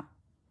work out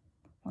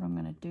what I'm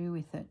going to do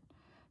with it.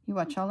 You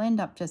watch, I'll end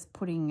up just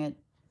putting it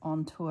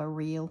onto a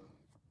reel.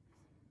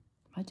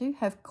 I do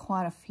have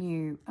quite a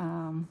few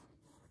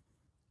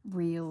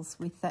reels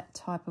with that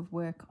type of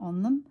work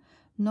on them.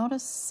 Not a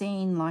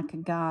scene like a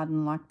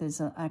garden, like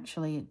there's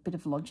actually a bit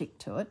of logic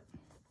to it.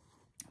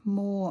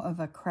 More of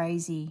a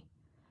crazy,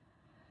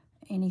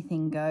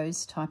 anything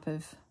goes type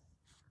of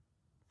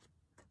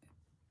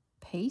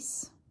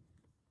piece.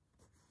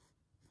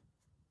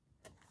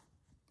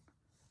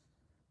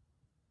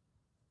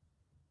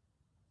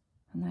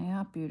 And they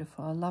are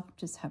beautiful. I love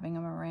just having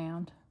them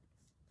around.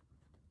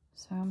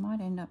 So I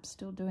might end up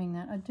still doing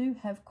that. I do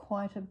have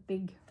quite a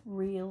big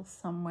reel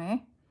somewhere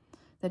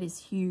that is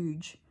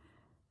huge.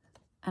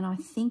 And I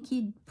think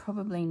you'd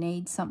probably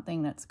need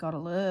something that's got a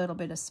little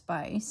bit of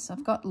space.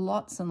 I've got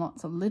lots and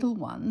lots of little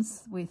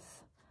ones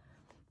with,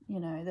 you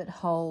know, that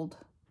hold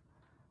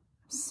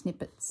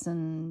snippets,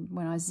 and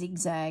when I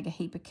zigzag a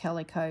heap of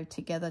calico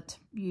together to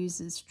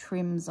use as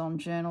trims on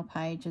journal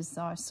pages,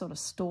 I sort of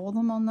store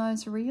them on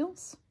those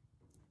reels.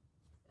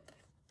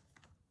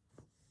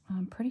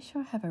 I'm pretty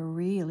sure I have a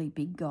really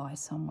big guy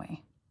somewhere.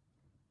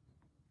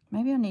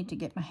 Maybe I need to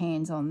get my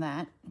hands on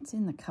that. It's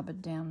in the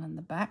cupboard down in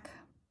the back.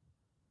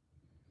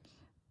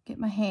 Get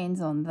my hands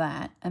on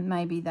that, and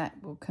maybe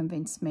that will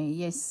convince me,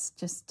 yes,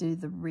 just do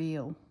the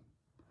reel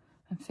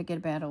and forget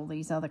about all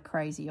these other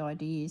crazy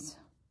ideas.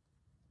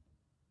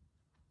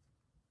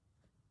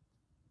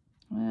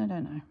 I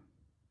don't know.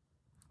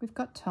 We've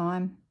got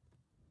time.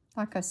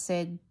 Like I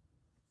said,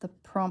 the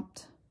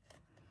prompt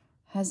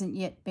hasn't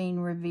yet been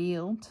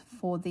revealed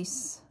for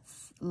this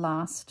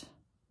last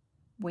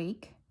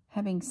week.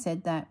 Having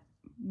said that,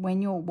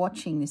 when you're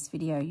watching this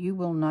video, you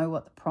will know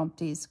what the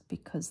prompt is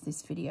because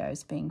this video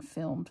is being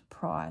filmed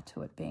prior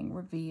to it being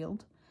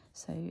revealed.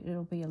 So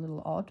it'll be a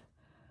little odd,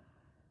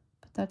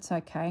 but that's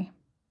okay.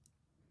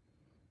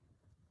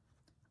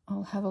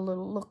 I'll have a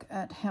little look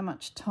at how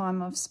much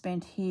time I've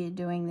spent here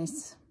doing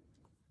this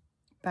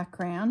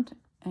background.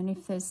 And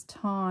if there's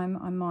time,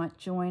 I might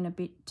join a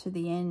bit to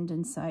the end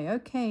and say,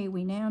 okay,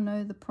 we now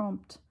know the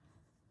prompt.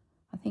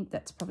 I think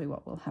that's probably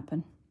what will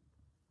happen.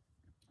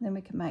 Then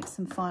we can make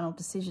some final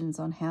decisions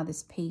on how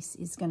this piece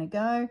is going to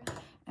go.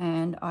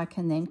 And I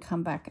can then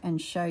come back and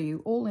show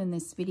you all in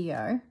this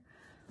video,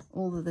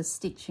 all of the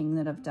stitching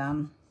that I've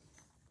done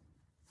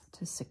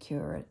to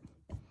secure it.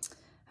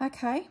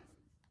 Okay,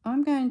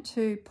 I'm going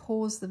to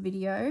pause the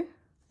video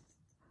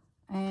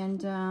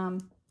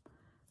and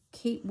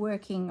keep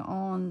working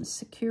on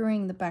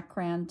securing the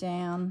background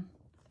down,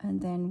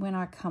 and then when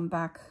I come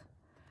back,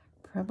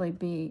 probably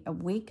be a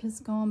week has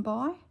gone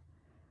by,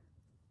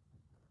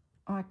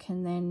 I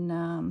can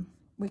then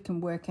we can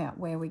work out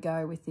where we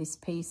go with this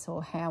piece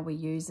or how we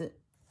use it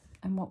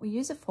and what we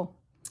use it for.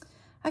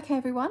 Okay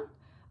everyone,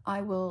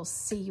 I will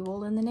see you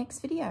all in the next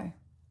video.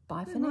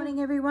 Bye for now. Good morning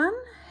everyone,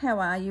 how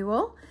are you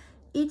all?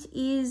 It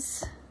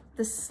is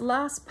this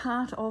last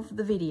part of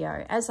the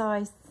video. As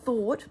I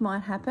thought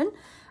might happen,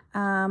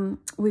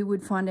 we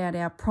would find out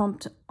our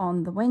prompt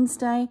on the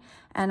Wednesday,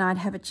 and I'd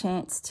have a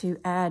chance to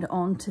add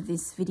on to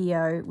this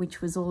video,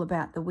 which was all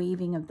about the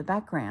weaving of the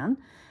background,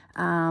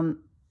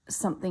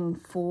 something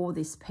for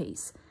this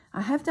piece.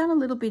 I have done a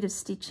little bit of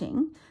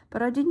stitching,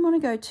 but I didn't want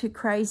to go too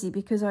crazy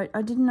because I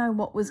didn't know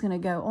what was going to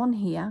go on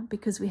here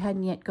because we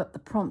hadn't yet got the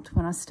prompt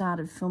when I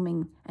started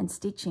filming and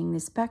stitching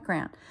this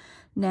background.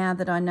 Now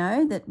that I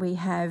know that we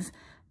have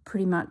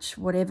pretty much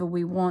whatever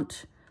we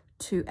want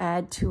to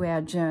add to our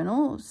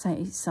journal,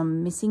 say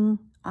some missing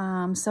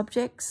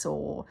subjects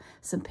or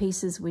some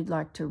pieces we'd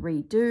like to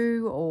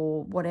redo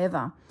or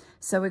whatever.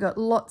 So we've got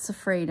lots of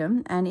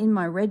freedom, and in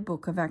my red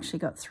book I've actually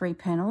got 3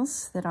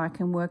 panels that I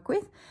can work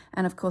with,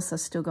 and of course I've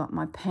still got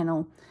my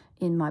panel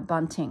in my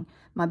bunting.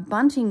 My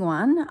bunting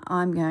one,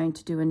 I'm going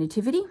to do a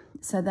nativity,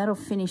 so that'll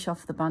finish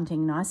off the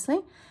bunting nicely,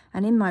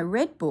 and in my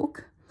red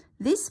book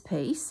this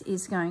piece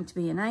is going to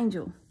be an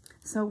angel.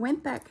 So I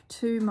went back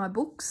to my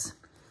books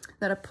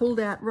that I pulled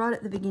out right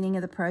at the beginning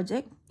of the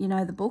project. You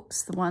know, the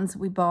books, the ones that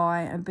we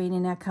buy, have been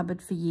in our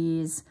cupboard for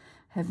years,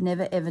 have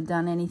never ever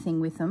done anything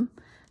with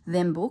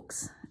them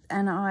books.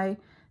 And I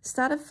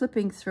started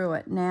flipping through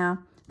it.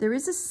 Now, there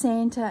is a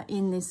Santa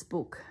in this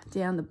book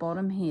down the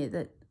bottom here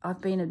that I've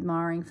been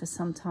admiring for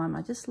some time.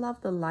 I just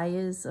love the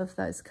layers of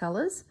those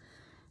colours.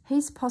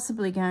 He's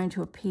possibly going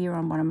to appear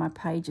on one of my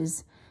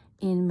pages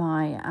in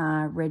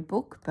my red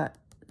book, but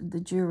the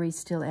jury's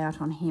still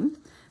out on him.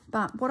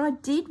 But what I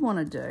did want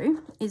to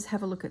do is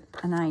have a look at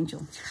an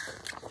angel.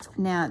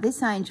 Now,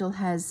 this angel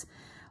has,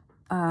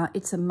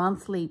 it's a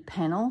monthly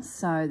panel.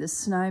 So the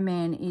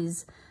snowman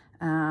is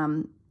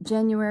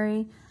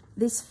January.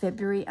 This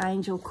February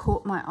angel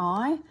caught my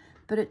eye,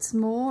 but it's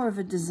more of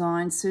a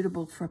design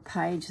suitable for a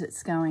page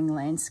that's going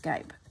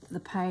landscape. The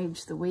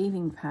page, the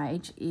weaving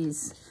page,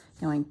 is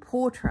going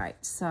portrait.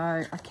 So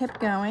I kept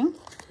going.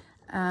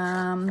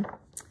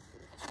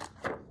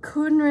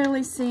 Couldn't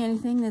really see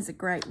anything. There's a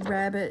great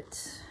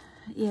rabbit.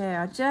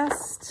 Yeah, I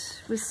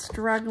just was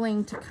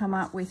struggling to come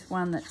up with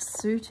one that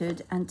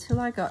suited until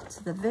I got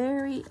to the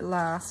very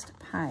last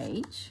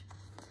page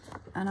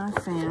and I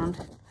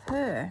found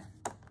her,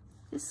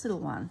 this little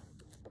one.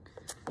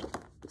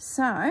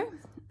 So,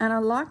 and I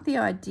like the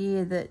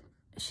idea that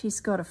she's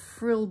got a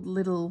frilled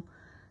little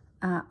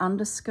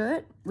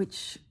underskirt,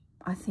 which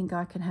I think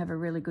I can have a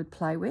really good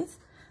play with.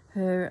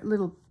 Her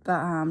little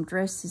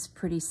dress is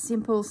pretty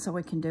simple, so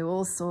we can do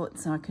all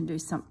sorts, and I can do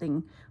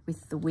something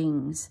with the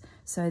wings.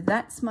 So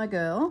that's my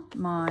girl.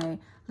 My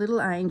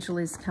little angel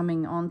is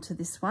coming on to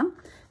this one.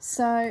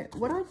 So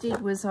what I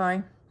did was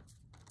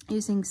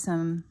using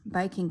some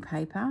baking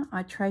paper,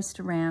 I traced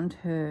around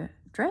her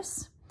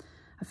dress.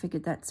 I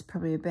figured that's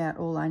probably about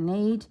all I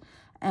need,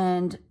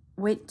 and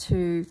went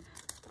to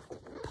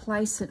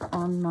place it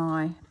on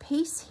my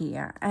piece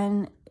here,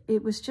 and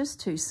it was just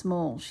too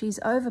small. She's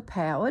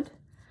overpowered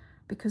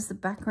because the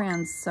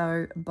background's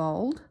so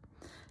bold.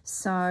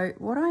 So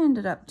what I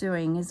ended up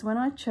doing is when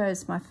I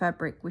chose my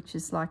fabric, which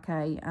is like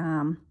a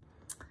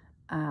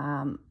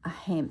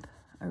hemp,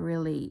 a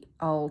really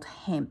old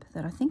hemp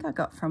that I think I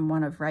got from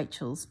one of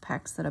Rachel's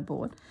packs that I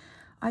bought,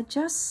 I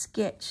just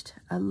sketched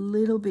a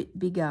little bit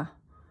bigger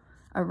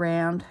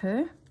around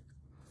her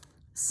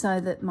so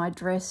that my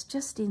dress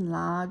just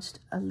enlarged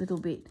a little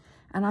bit.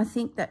 And I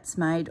think that's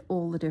made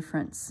all the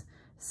difference.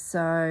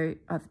 So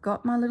I've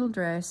got my little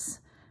dress.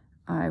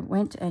 I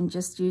went and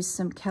just used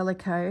some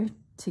calico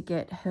to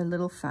get her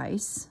little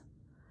face.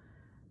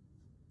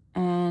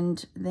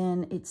 And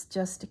then it's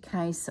just a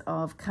case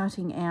of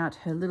cutting out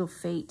her little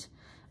feet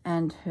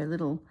and her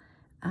little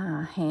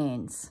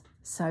hands.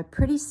 So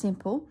pretty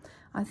simple.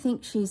 I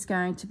think she's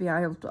going to be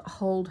able to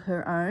hold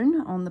her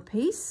own on the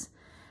piece.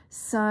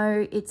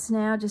 So it's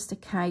now just a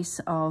case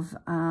of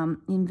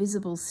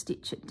invisible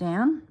stitch it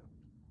down,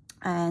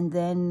 and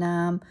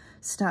then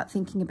start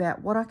thinking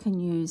about what I can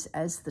use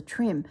as the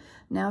trim.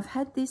 Now I've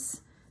had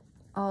this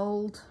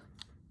old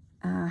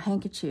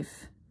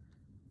handkerchief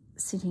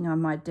sitting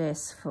on my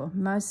desk for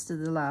most of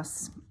the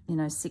last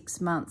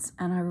 6 months,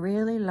 and I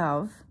really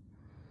love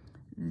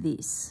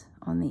this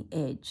on the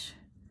edge.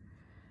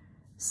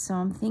 So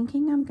I'm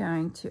thinking I'm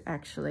going to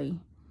actually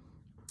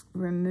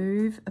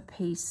remove a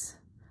piece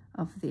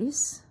of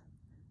this,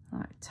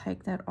 like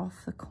take that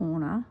off the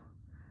corner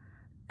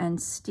and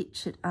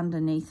stitch it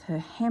underneath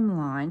her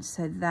hemline,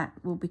 so that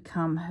will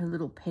become her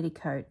little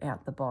petticoat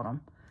out the bottom.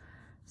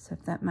 So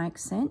if that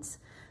makes sense.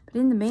 But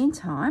in the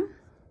meantime,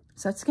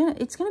 so it's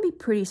gonna be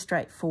pretty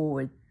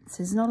straightforward. So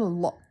there's not a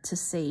lot to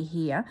see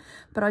here,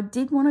 but I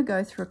did want to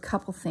go through a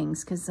couple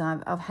things because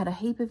I've had a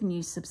heap of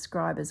new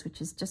subscribers,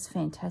 which is just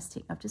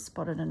fantastic. I've just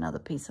spotted another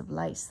piece of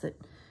lace that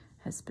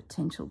has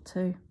potential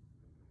too.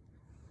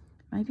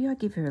 Maybe I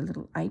give her a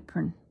little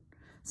apron.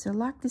 So I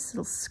like this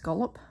little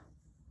scallop.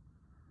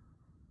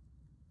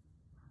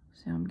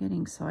 So I'm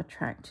getting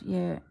sidetracked.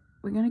 Yeah,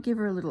 we're going to give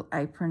her a little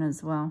apron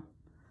as well.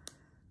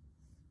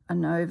 A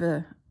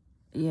Nova.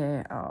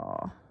 Yeah,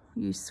 oh,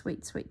 you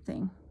sweet, sweet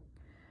thing.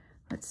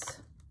 Let's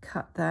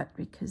cut that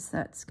because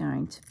that's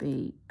going to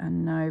be a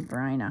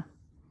no-brainer.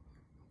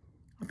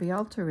 I'll be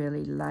able to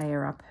really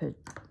layer up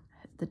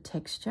the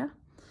texture.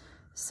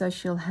 So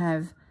she'll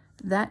have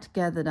that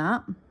gathered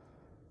up.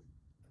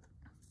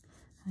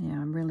 Yeah,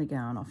 I'm really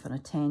going off on a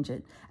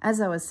tangent.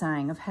 As I was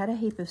saying, I've had a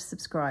heap of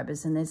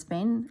subscribers, and there's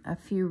been a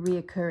few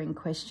reoccurring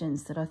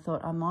questions that I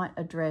thought I might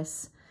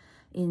address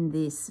in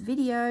this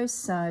video,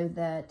 so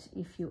that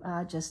if you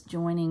are just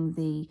joining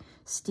the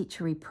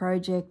stitchery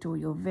project, or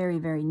you're very,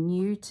 very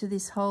new to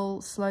this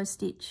whole slow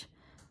stitch,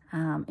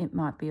 it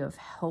might be of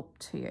help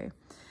to you.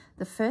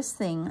 The first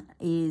thing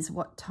is,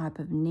 what type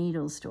of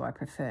needles do I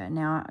prefer?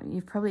 Now,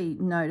 you've probably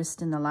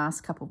noticed in the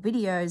last couple of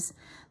videos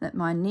that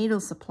my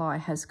needle supply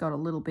has got a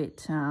little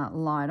bit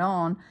light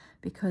on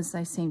because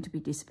they seem to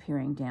be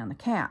disappearing down the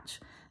couch.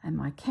 And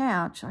my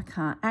couch, I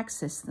can't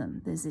access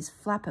them. There's this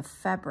flap of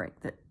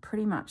fabric that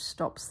pretty much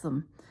stops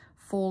them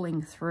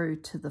falling through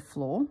to the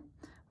floor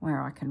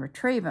where I can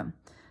retrieve them.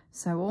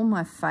 So all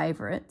my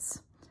favorites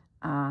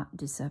are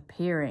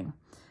disappearing.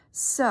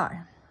 So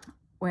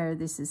where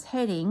this is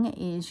heading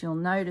is, you'll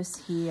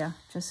notice here,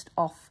 just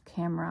off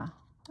camera,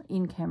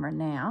 in camera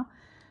now,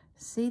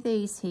 see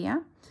these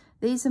here?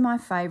 These are my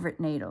favorite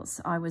needles.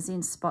 I was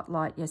in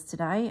Spotlight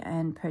yesterday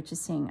and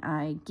purchasing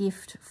a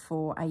gift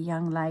for a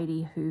young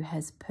lady who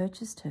has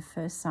purchased her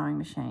first sewing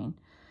machine.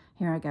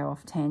 Here I go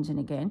off tangent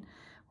again.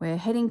 We're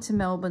heading to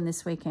Melbourne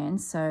this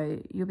weekend, so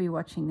you'll be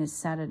watching this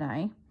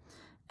Saturday,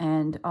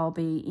 and I'll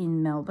be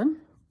in Melbourne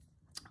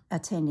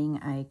attending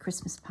a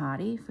Christmas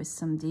party with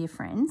some dear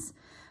friends.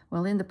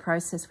 Well, in the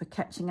process, we're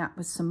catching up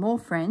with some more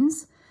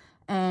friends,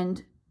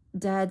 and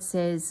Dad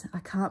says, I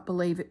can't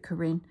believe it,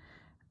 Corinne,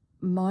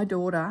 my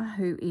daughter,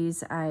 who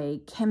is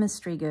a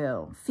chemistry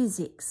girl,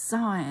 physics,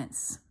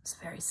 science, is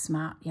a very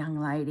smart young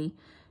lady,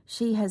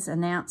 she has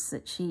announced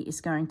that she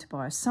is going to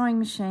buy a sewing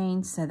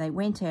machine. So they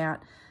went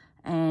out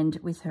and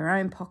with her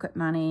own pocket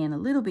money and a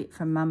little bit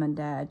from mum and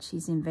dad,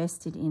 she's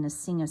invested in a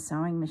Singer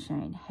sewing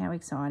machine. How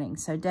exciting.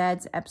 So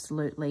dad's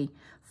absolutely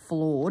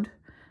floored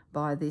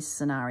by this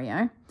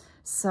scenario.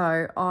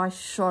 So I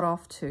shot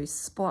off to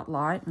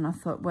Spotlight and I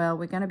thought, well,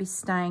 we're going to be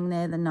staying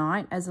there the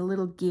night as a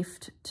little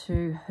gift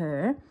to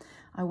her.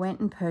 I went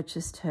and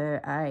purchased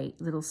her a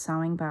little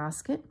sewing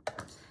basket.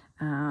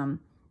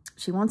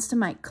 She wants to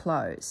make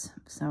clothes,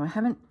 so I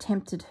haven't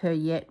tempted her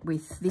yet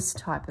with this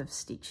type of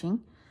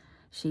stitching.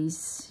 She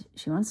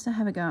wants to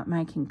have a go at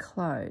making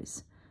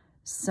clothes.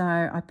 So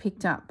I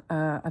picked up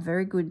a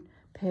very good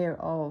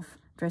pair of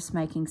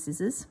dressmaking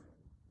scissors,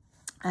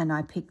 and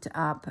I picked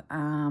up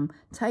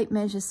tape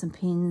measures, some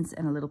pins,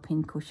 and a little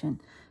pin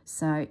cushion.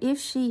 So if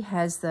she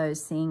has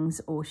those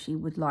things or she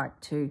would like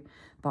to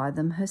buy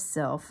them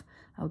herself,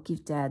 I'll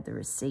give Dad the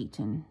receipt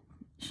and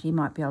she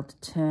might be able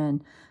to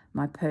turn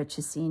my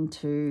purchase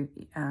into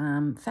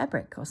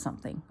fabric or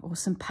something, or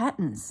some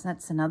patterns.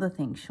 That's another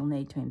thing she'll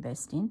need to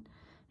invest in,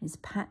 is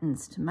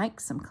patterns to make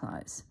some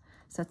clothes.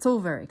 So it's all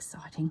very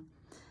exciting.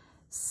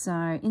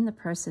 So in the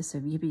process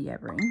of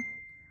yibber-yabbering,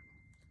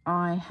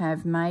 I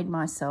have made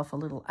myself a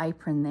little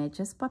apron there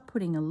just by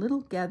putting a little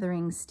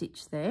gathering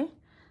stitch there.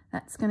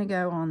 That's going to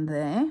go on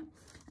there,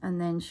 and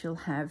then she'll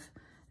have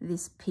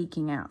this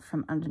peeking out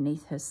from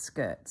underneath her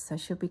skirt. So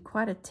she'll be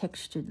quite a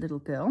textured little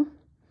girl.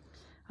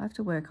 I have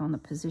to work on the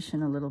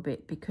position a little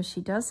bit because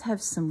she does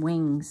have some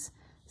wings.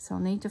 So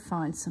I'll need to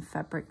find some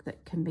fabric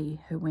that can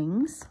be her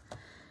wings.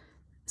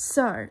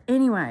 So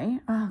anyway,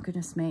 oh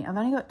goodness me, I've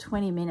only got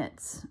 20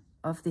 minutes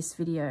of this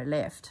video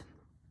left.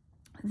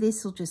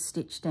 This will just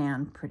stitch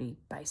down pretty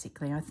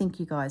basically. I think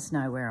you guys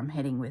know where I'm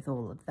heading with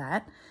all of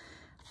that.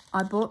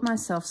 I bought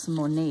myself some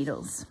more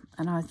needles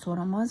and I thought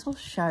I might as well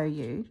show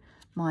you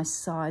my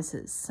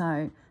sizes.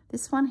 So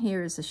this one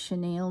here is a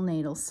chenille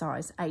needle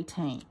size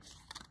 18.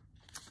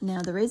 Now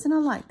the reason I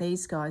like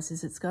these guys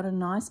is it's got a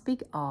nice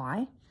big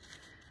eye.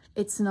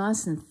 It's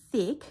nice and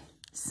thick,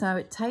 so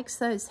it takes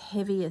those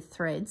heavier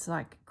threads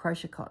like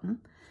crochet cotton,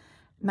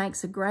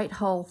 makes a great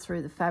hole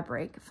through the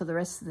fabric for the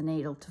rest of the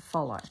needle to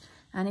follow.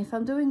 And if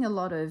I'm doing a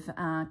lot of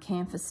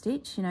camphor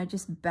stitch, you know,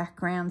 just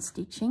background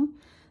stitching,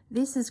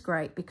 this is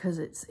great because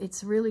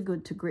it's really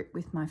good to grip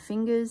with my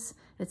fingers.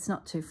 It's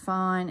not too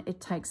fine. It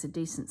takes a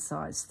decent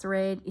size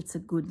thread. It's a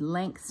good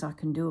length, so I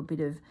can do a bit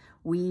of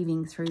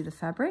weaving through the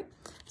fabric.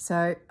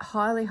 So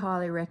highly,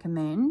 highly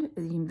recommend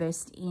that you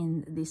invest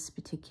in this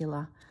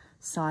particular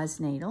size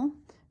needle.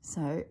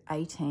 So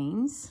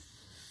 18s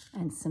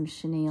and some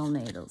chenille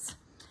needles.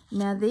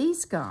 Now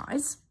these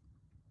guys,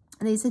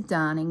 these are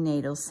darning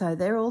needles, so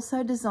they're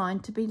also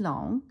designed to be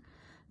long.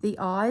 The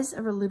eyes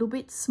are a little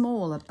bit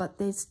smaller, but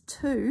there's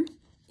two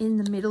in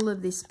the middle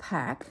of this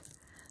pack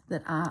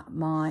that are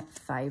my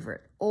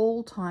favorite,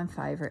 all-time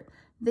favorite.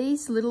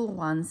 These little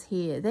ones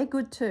here, they're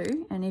good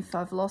too, and if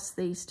I've lost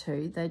these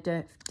two, they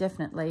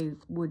definitely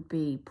would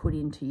be put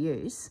into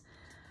use.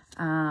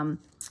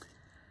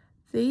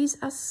 These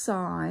are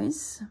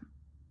size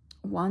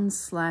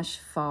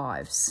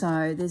 1/5,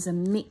 so there's a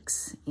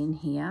mix in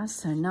here,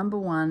 so number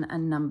 1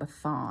 and number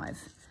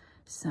 5.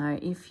 So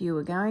if you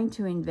are going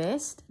to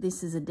invest,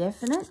 this is a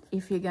definite.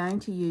 If you're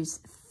going to use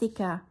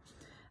thicker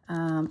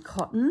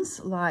cottons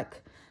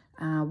like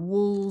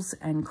wools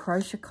and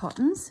crochet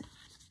cottons,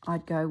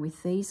 I'd go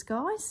with these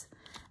guys.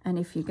 And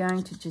if you're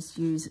going to just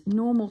use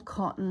normal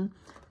cotton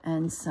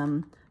and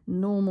some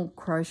normal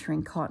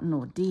crocheting cotton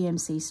or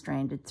DMC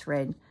stranded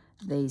thread,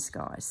 these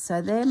guys.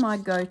 So they're my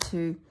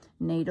go-to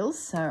needles,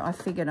 so I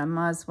figured I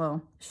might as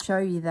well show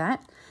you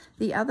that.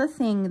 The other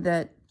thing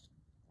that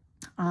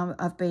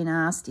I've been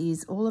asked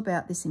is all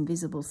about this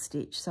invisible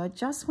stitch, so I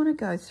just want to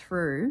go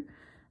through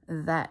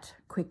that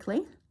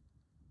quickly.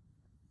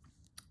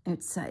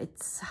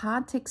 It's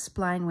hard to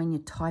explain when you're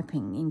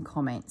typing in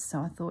comments, so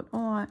I thought,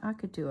 oh, I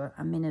could do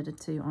a minute or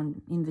two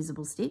on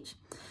invisible stitch.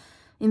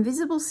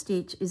 Invisible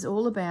stitch is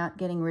all about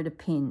getting rid of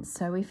pins.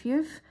 So if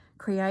you've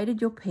created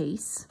your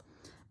piece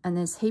and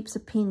there's heaps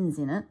of pins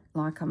in it,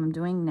 like I'm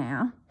doing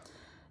now,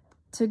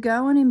 to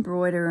go and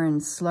embroider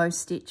and slow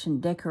stitch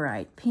and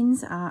decorate,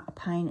 pins are a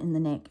pain in the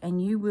neck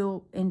and you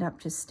will end up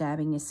just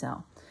stabbing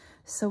yourself.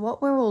 So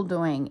what we're all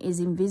doing is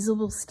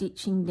invisible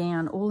stitching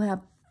down all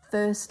our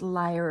first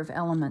layer of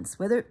elements,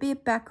 whether it be a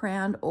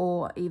background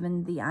or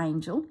even the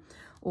angel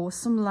or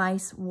some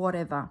lace,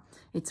 whatever.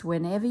 It's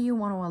whenever you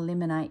want to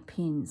eliminate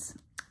pins.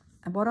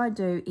 And what I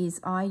do is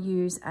I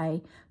use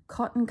a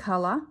cotton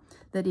color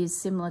that is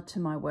similar to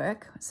my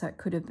work. So it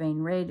could have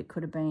been red, it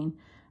could have been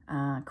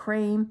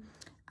cream.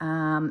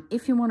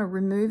 If you want to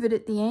remove it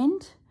at the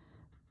end,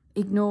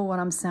 ignore what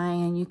I'm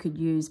saying, and you could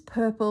use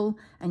purple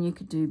and you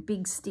could do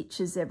big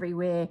stitches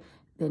everywhere.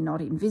 They're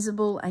not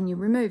invisible and you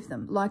remove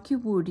them like you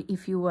would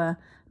if you were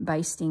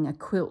basting a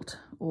quilt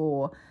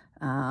or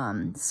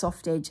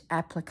soft edge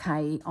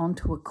applique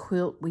onto a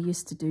quilt. We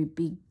used to do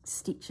big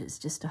stitches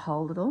just to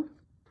hold it all.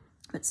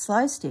 But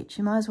slow stitch,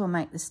 you might as well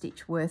make the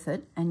stitch worth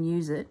it and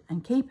use it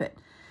and keep it.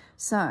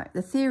 So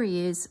the theory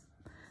is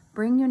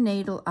bring your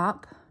needle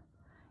up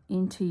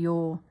into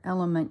your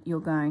element you're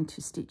going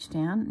to stitch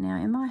down. Now,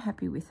 am I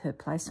happy with her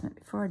placement?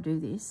 Before I do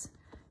this,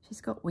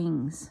 she's got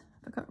wings.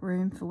 Have I got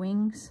room for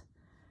wings?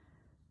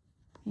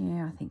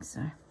 Yeah, I think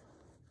so.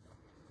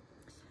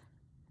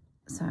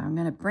 So I'm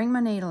going to bring my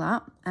needle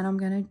up and I'm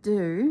going to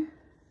do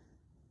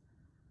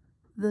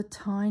the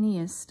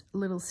tiniest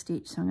little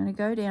stitch. So I'm going to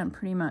go down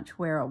pretty much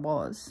where I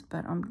was,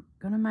 but I'm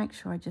going to make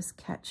sure I just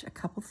catch a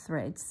couple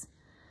threads.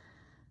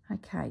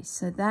 Okay,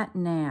 so that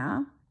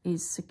now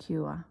is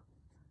secure.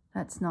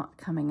 That's not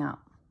coming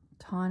up.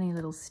 Tiny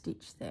little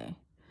stitch there.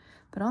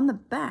 But on the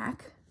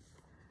back,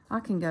 I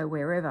can go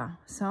wherever.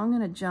 So I'm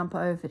going to jump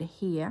over to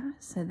here.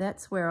 So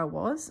that's where I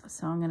was.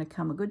 So I'm going to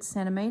come a good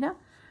centimetre,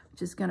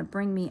 which is going to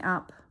bring me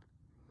up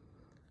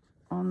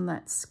on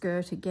that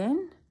skirt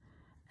again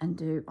and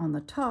do on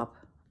the top,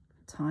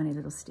 tiny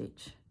little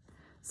stitch.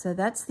 So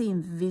that's the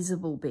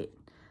invisible bit.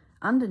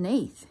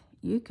 Underneath,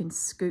 you can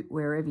scoot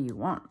wherever you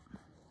want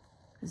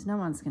because no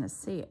one's going to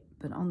see it.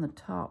 But on the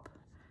top,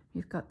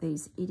 you've got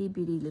these itty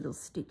bitty little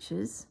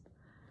stitches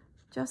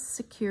just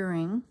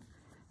securing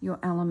your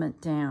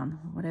element down,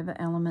 whatever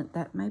element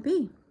that may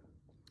be.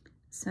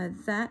 So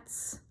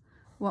that's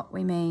what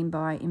we mean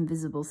by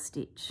invisible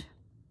stitch.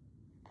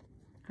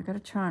 I've got to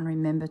try and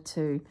remember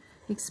to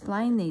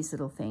explain these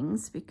little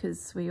things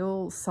because we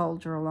all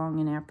soldier along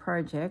in our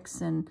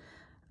projects, and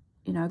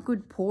you know, a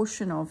good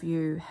portion of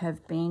you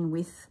have been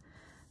with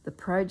the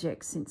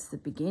project since the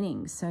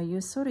beginning, so you're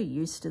sort of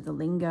used to the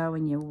lingo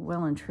and you're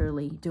well and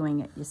truly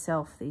doing it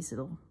yourself, these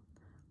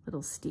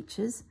little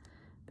stitches.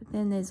 But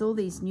then there's all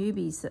these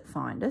newbies that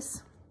find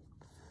us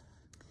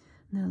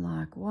and they're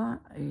like, what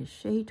is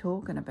she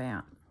talking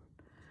about?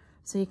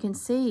 So you can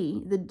see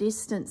the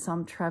distance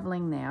I'm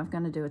traveling now. I'm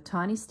going to do a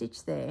tiny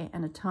stitch there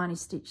and a tiny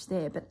stitch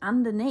there, but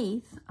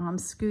underneath I'm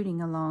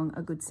scooting along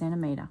a good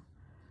centimetre.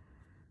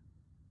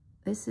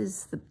 This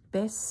is the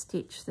best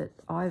stitch that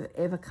I've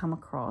ever come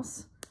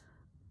across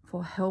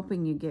for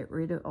helping you get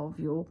rid of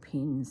your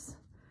pins.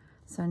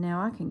 So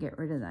now I can get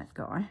rid of that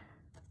guy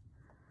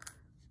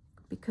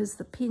because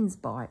the pins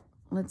bite,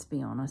 let's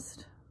be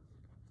honest.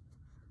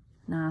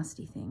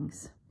 Nasty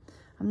things.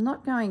 I'm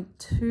not going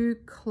too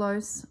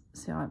close.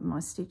 See, my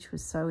stitch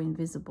was so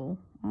invisible.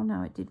 Oh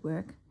no, it did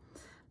work.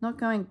 Not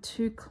going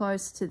too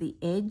close to the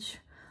edge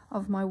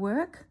of my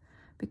work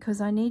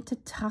because I need to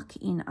tuck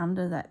in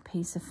under that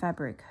piece of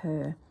fabric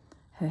her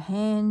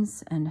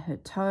hands and her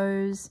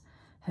toes,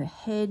 her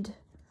head.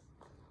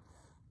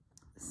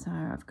 So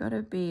I've got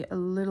to be a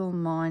little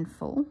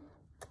mindful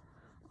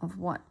of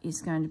what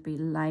is going to be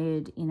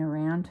layered in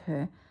around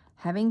her.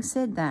 Having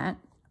said that,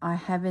 I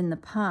have in the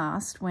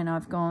past, when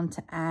I've gone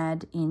to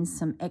add in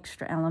some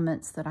extra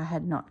elements that I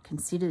had not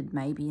considered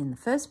maybe in the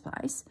first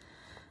place,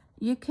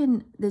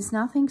 there's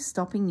nothing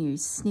stopping you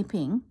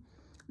snipping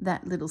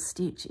that little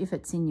stitch if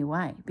it's in your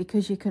way,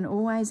 because you can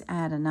always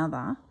add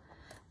another,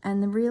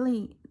 and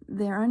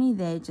they're only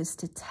there just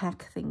to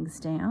tack things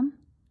down.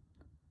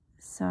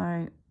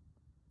 So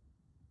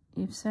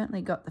you've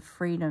certainly got the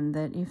freedom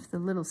that if the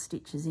little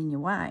stitch is in your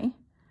way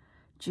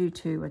due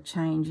to a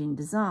change in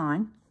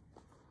design,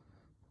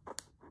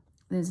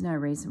 there's no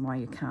reason why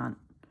you can't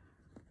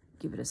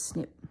give it a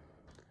snip.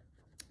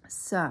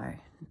 So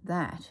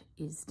that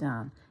is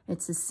done.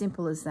 It's as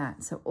simple as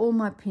that. So all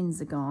my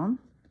pins are gone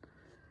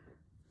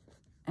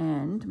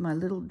and my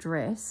little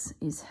dress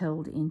is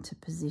held into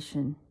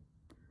position.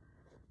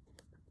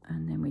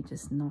 And then we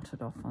just knot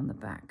it off on the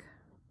back.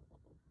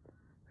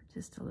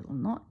 Just a little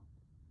knot.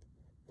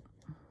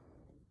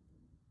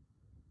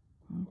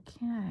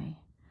 Okay,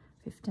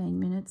 15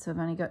 minutes. I've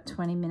only got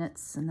 20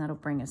 minutes and that'll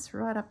bring us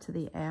right up to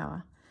the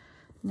hour.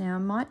 Now I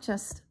might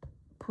just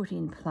put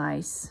in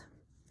place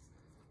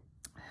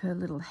her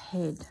little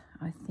head,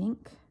 I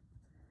think,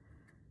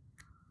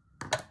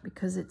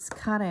 because it's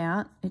cut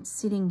out, it's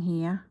sitting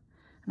here,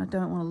 and I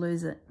don't want to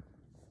lose it.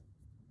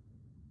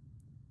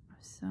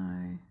 So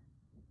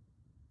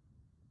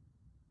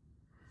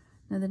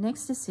now the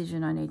next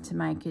decision I need to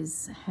make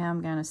is how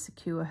I'm going to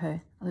secure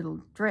her little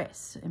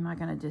dress. Am I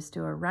going to just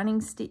do a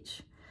running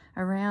stitch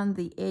around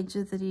the edge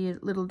of the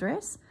little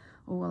dress,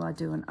 or will I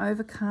do an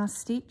overcast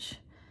stitch?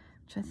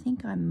 Which I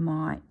think I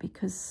might,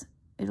 because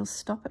it'll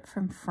stop it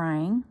from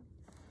fraying.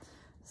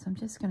 So I'm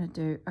just going to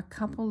do a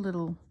couple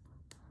little,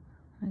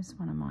 there's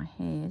one of my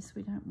hairs,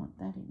 we don't want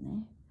that in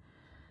there.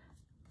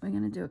 We're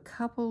going to do a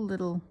couple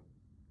little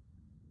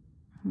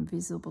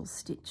invisible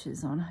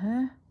stitches on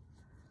her.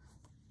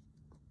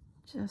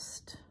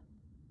 Just,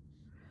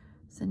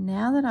 so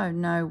now that I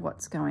know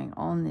what's going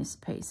on this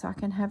piece, I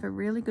can have a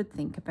really good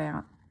think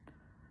about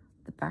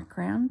the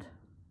background.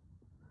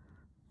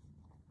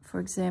 For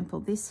example,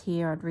 this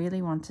here, I'd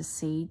really want to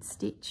seed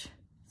stitch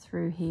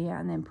through here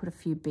and then put a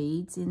few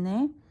beads in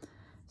there.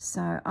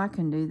 So I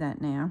can do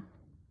that now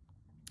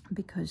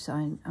because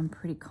I'm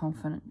pretty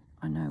confident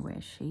I know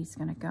where she's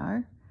going to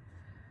go.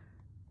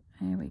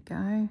 There we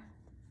go.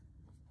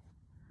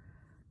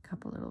 A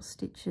couple little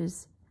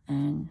stitches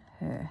and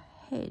her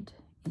head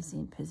is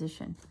in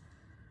position.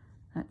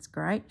 That's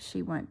great.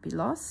 She won't be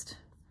lost.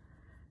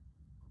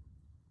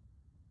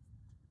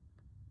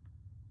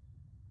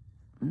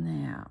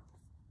 Now,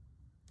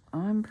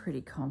 I'm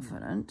pretty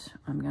confident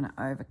I'm going to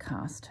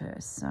overcast her.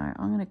 So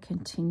I'm going to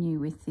continue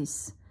with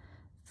this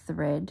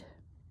thread.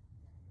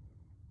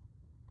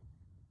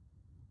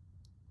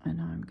 And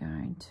I'm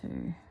going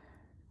to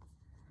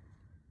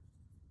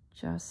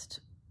just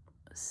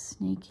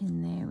sneak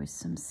in there with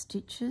some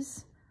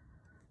stitches.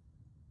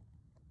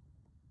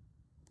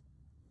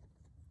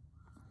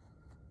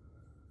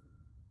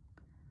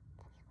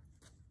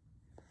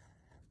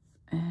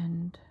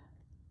 And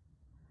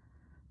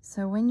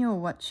so when you're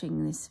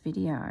watching this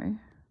video, there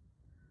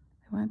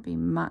won't be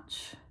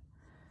much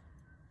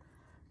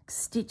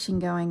stitching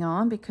going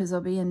on because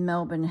I'll be in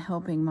Melbourne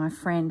helping my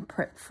friend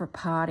prep for a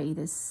party.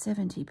 There's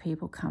 70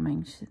 people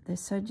coming. They're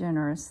so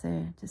generous.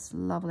 They're just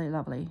lovely,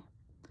 lovely,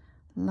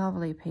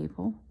 lovely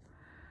people.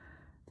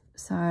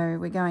 So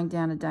we're going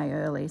down a day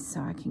early so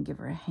I can give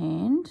her a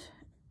hand,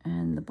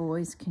 and the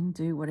boys can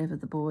do whatever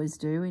the boys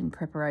do in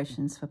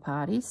preparations for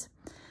parties.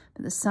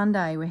 But the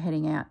Sunday we're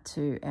heading out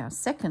to our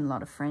second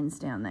lot of friends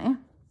down there,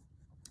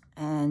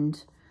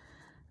 and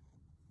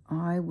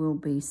I will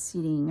be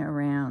sitting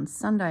around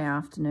Sunday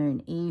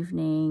afternoon,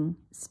 evening,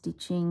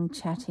 stitching,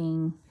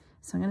 chatting.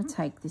 So I'm going to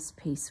take this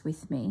piece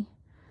with me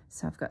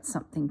so I've got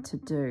something to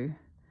do.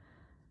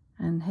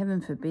 And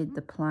heaven forbid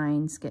the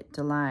planes get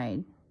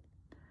delayed.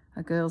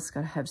 A girl's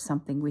got to have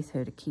something with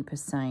her to keep her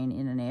sane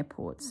in an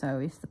airport. So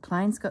if the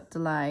planes got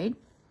delayed,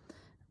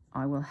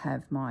 I will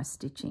have my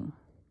stitching.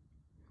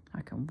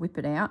 I can whip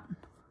it out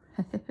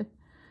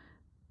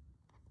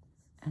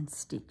and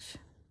stitch.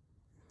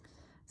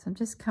 So I'm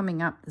just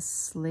coming up the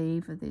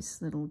sleeve of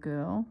this little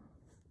girl,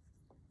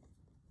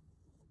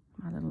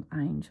 my little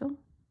angel.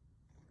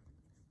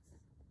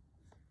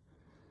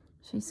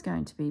 She's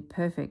going to be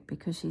perfect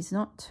because she's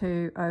not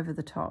too over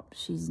the top.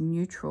 She's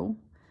neutral,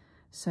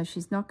 so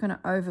she's not going to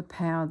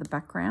overpower the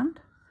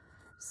background.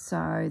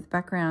 So the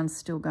background's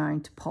still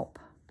going to pop,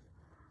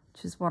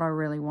 which is what I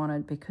really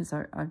wanted because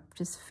I'm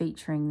just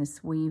featuring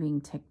this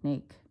weaving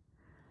technique.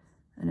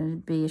 And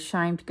it'd be a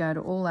shame to go to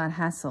all that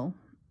hassle,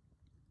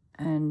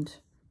 and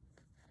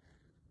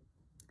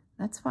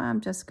that's why I'm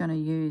just going to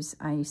use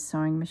a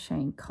sewing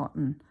machine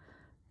cotton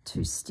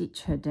to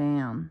stitch her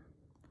down,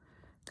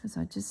 because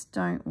I just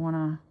don't want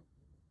to,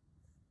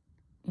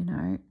 you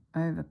know,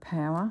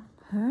 overpower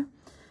her.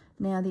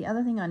 Now, the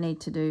other thing I need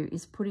to do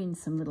is put in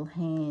some little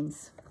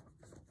hands.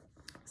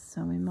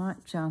 So we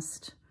might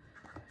just,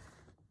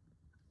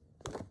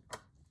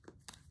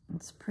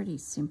 it's pretty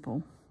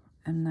simple,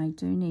 and they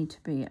do need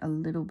to be a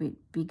little bit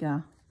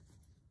bigger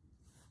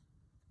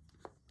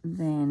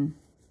than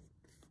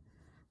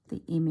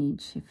the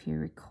image. If you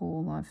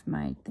recall, I've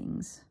made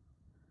things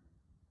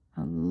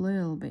a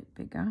little bit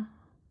bigger.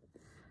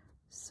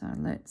 So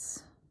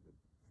let's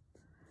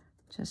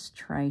just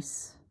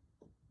trace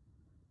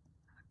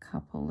a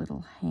couple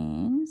little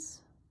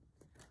hands.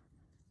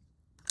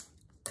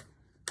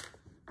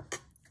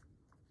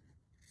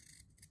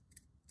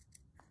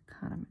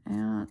 Cut them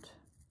out.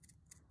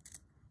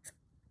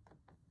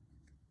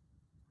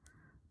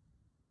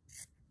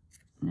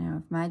 Now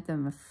I've made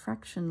them a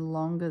fraction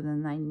longer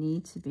than they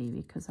need to be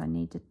because I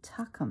need to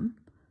tuck them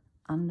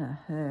under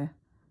her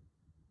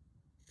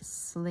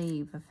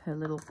sleeve of her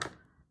little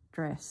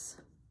dress.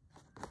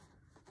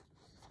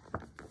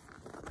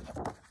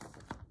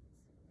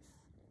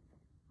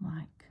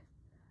 Like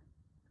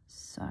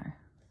so.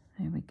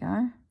 There we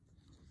go.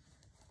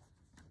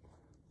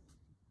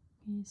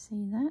 You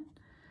see that?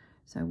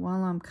 So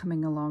while I'm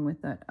coming along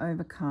with that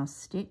overcast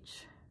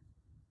stitch,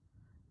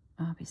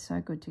 it'll be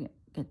so good to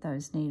get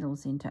those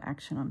needles into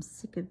action. I'm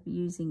sick of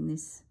using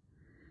this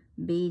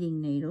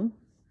beading needle,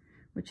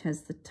 which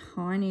has the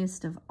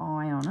tiniest of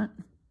eye on it.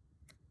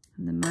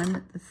 And the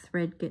moment the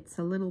thread gets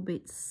a little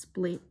bit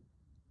split,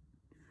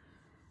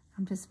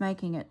 I'm just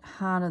making it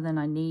harder than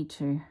I need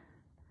to.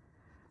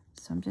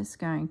 So I'm just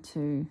going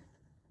to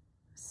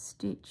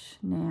stitch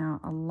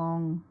now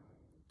along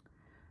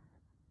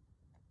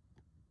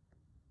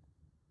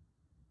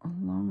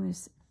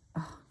this.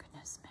 Oh,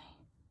 goodness me.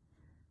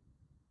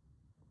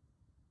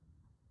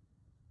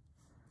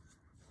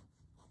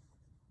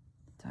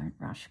 Don't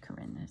rush,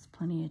 Corinne. There's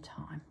plenty of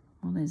time.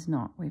 Well, there's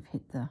not. We've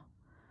hit the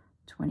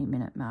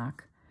 20-minute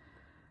mark.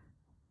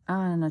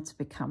 And it's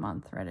become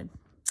unthreaded.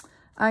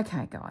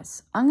 Okay,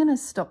 guys. I'm going to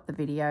stop the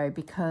video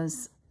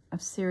because I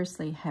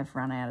seriously have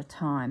run out of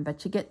time.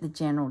 But you get the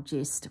general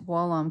gist.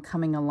 While I'm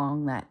coming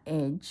along that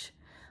edge,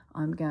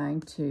 I'm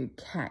going to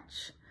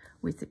catch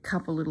with a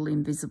couple little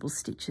invisible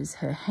stitches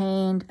her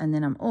hand. And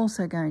then I'm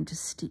also going to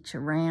stitch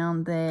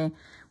around there,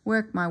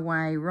 work my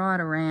way right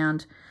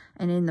around,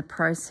 and in the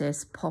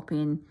process pop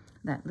in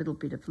that little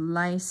bit of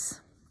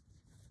lace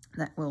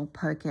that will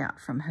poke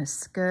out from her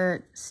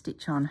skirt,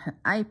 stitch on her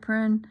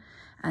apron,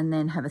 and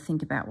then have a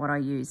think about what I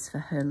use for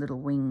her little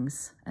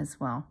wings as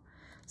well.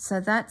 So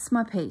that's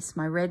my piece,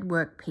 my red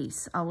work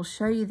piece. I will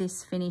show you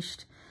this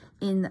finished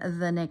in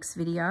the next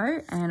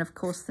video. And of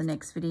course, the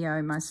next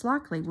video most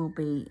likely will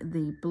be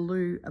the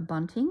blue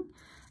bunting,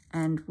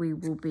 and we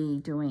will be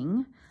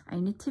doing a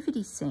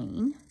nativity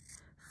scene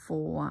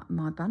for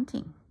my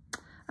bunting.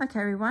 Okay,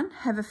 everyone,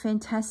 have a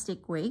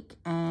fantastic week,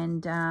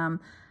 and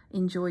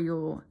enjoy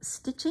your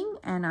stitching,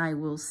 and I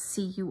will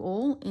see you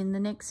all in the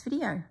next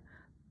video.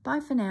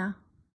 Bye for now.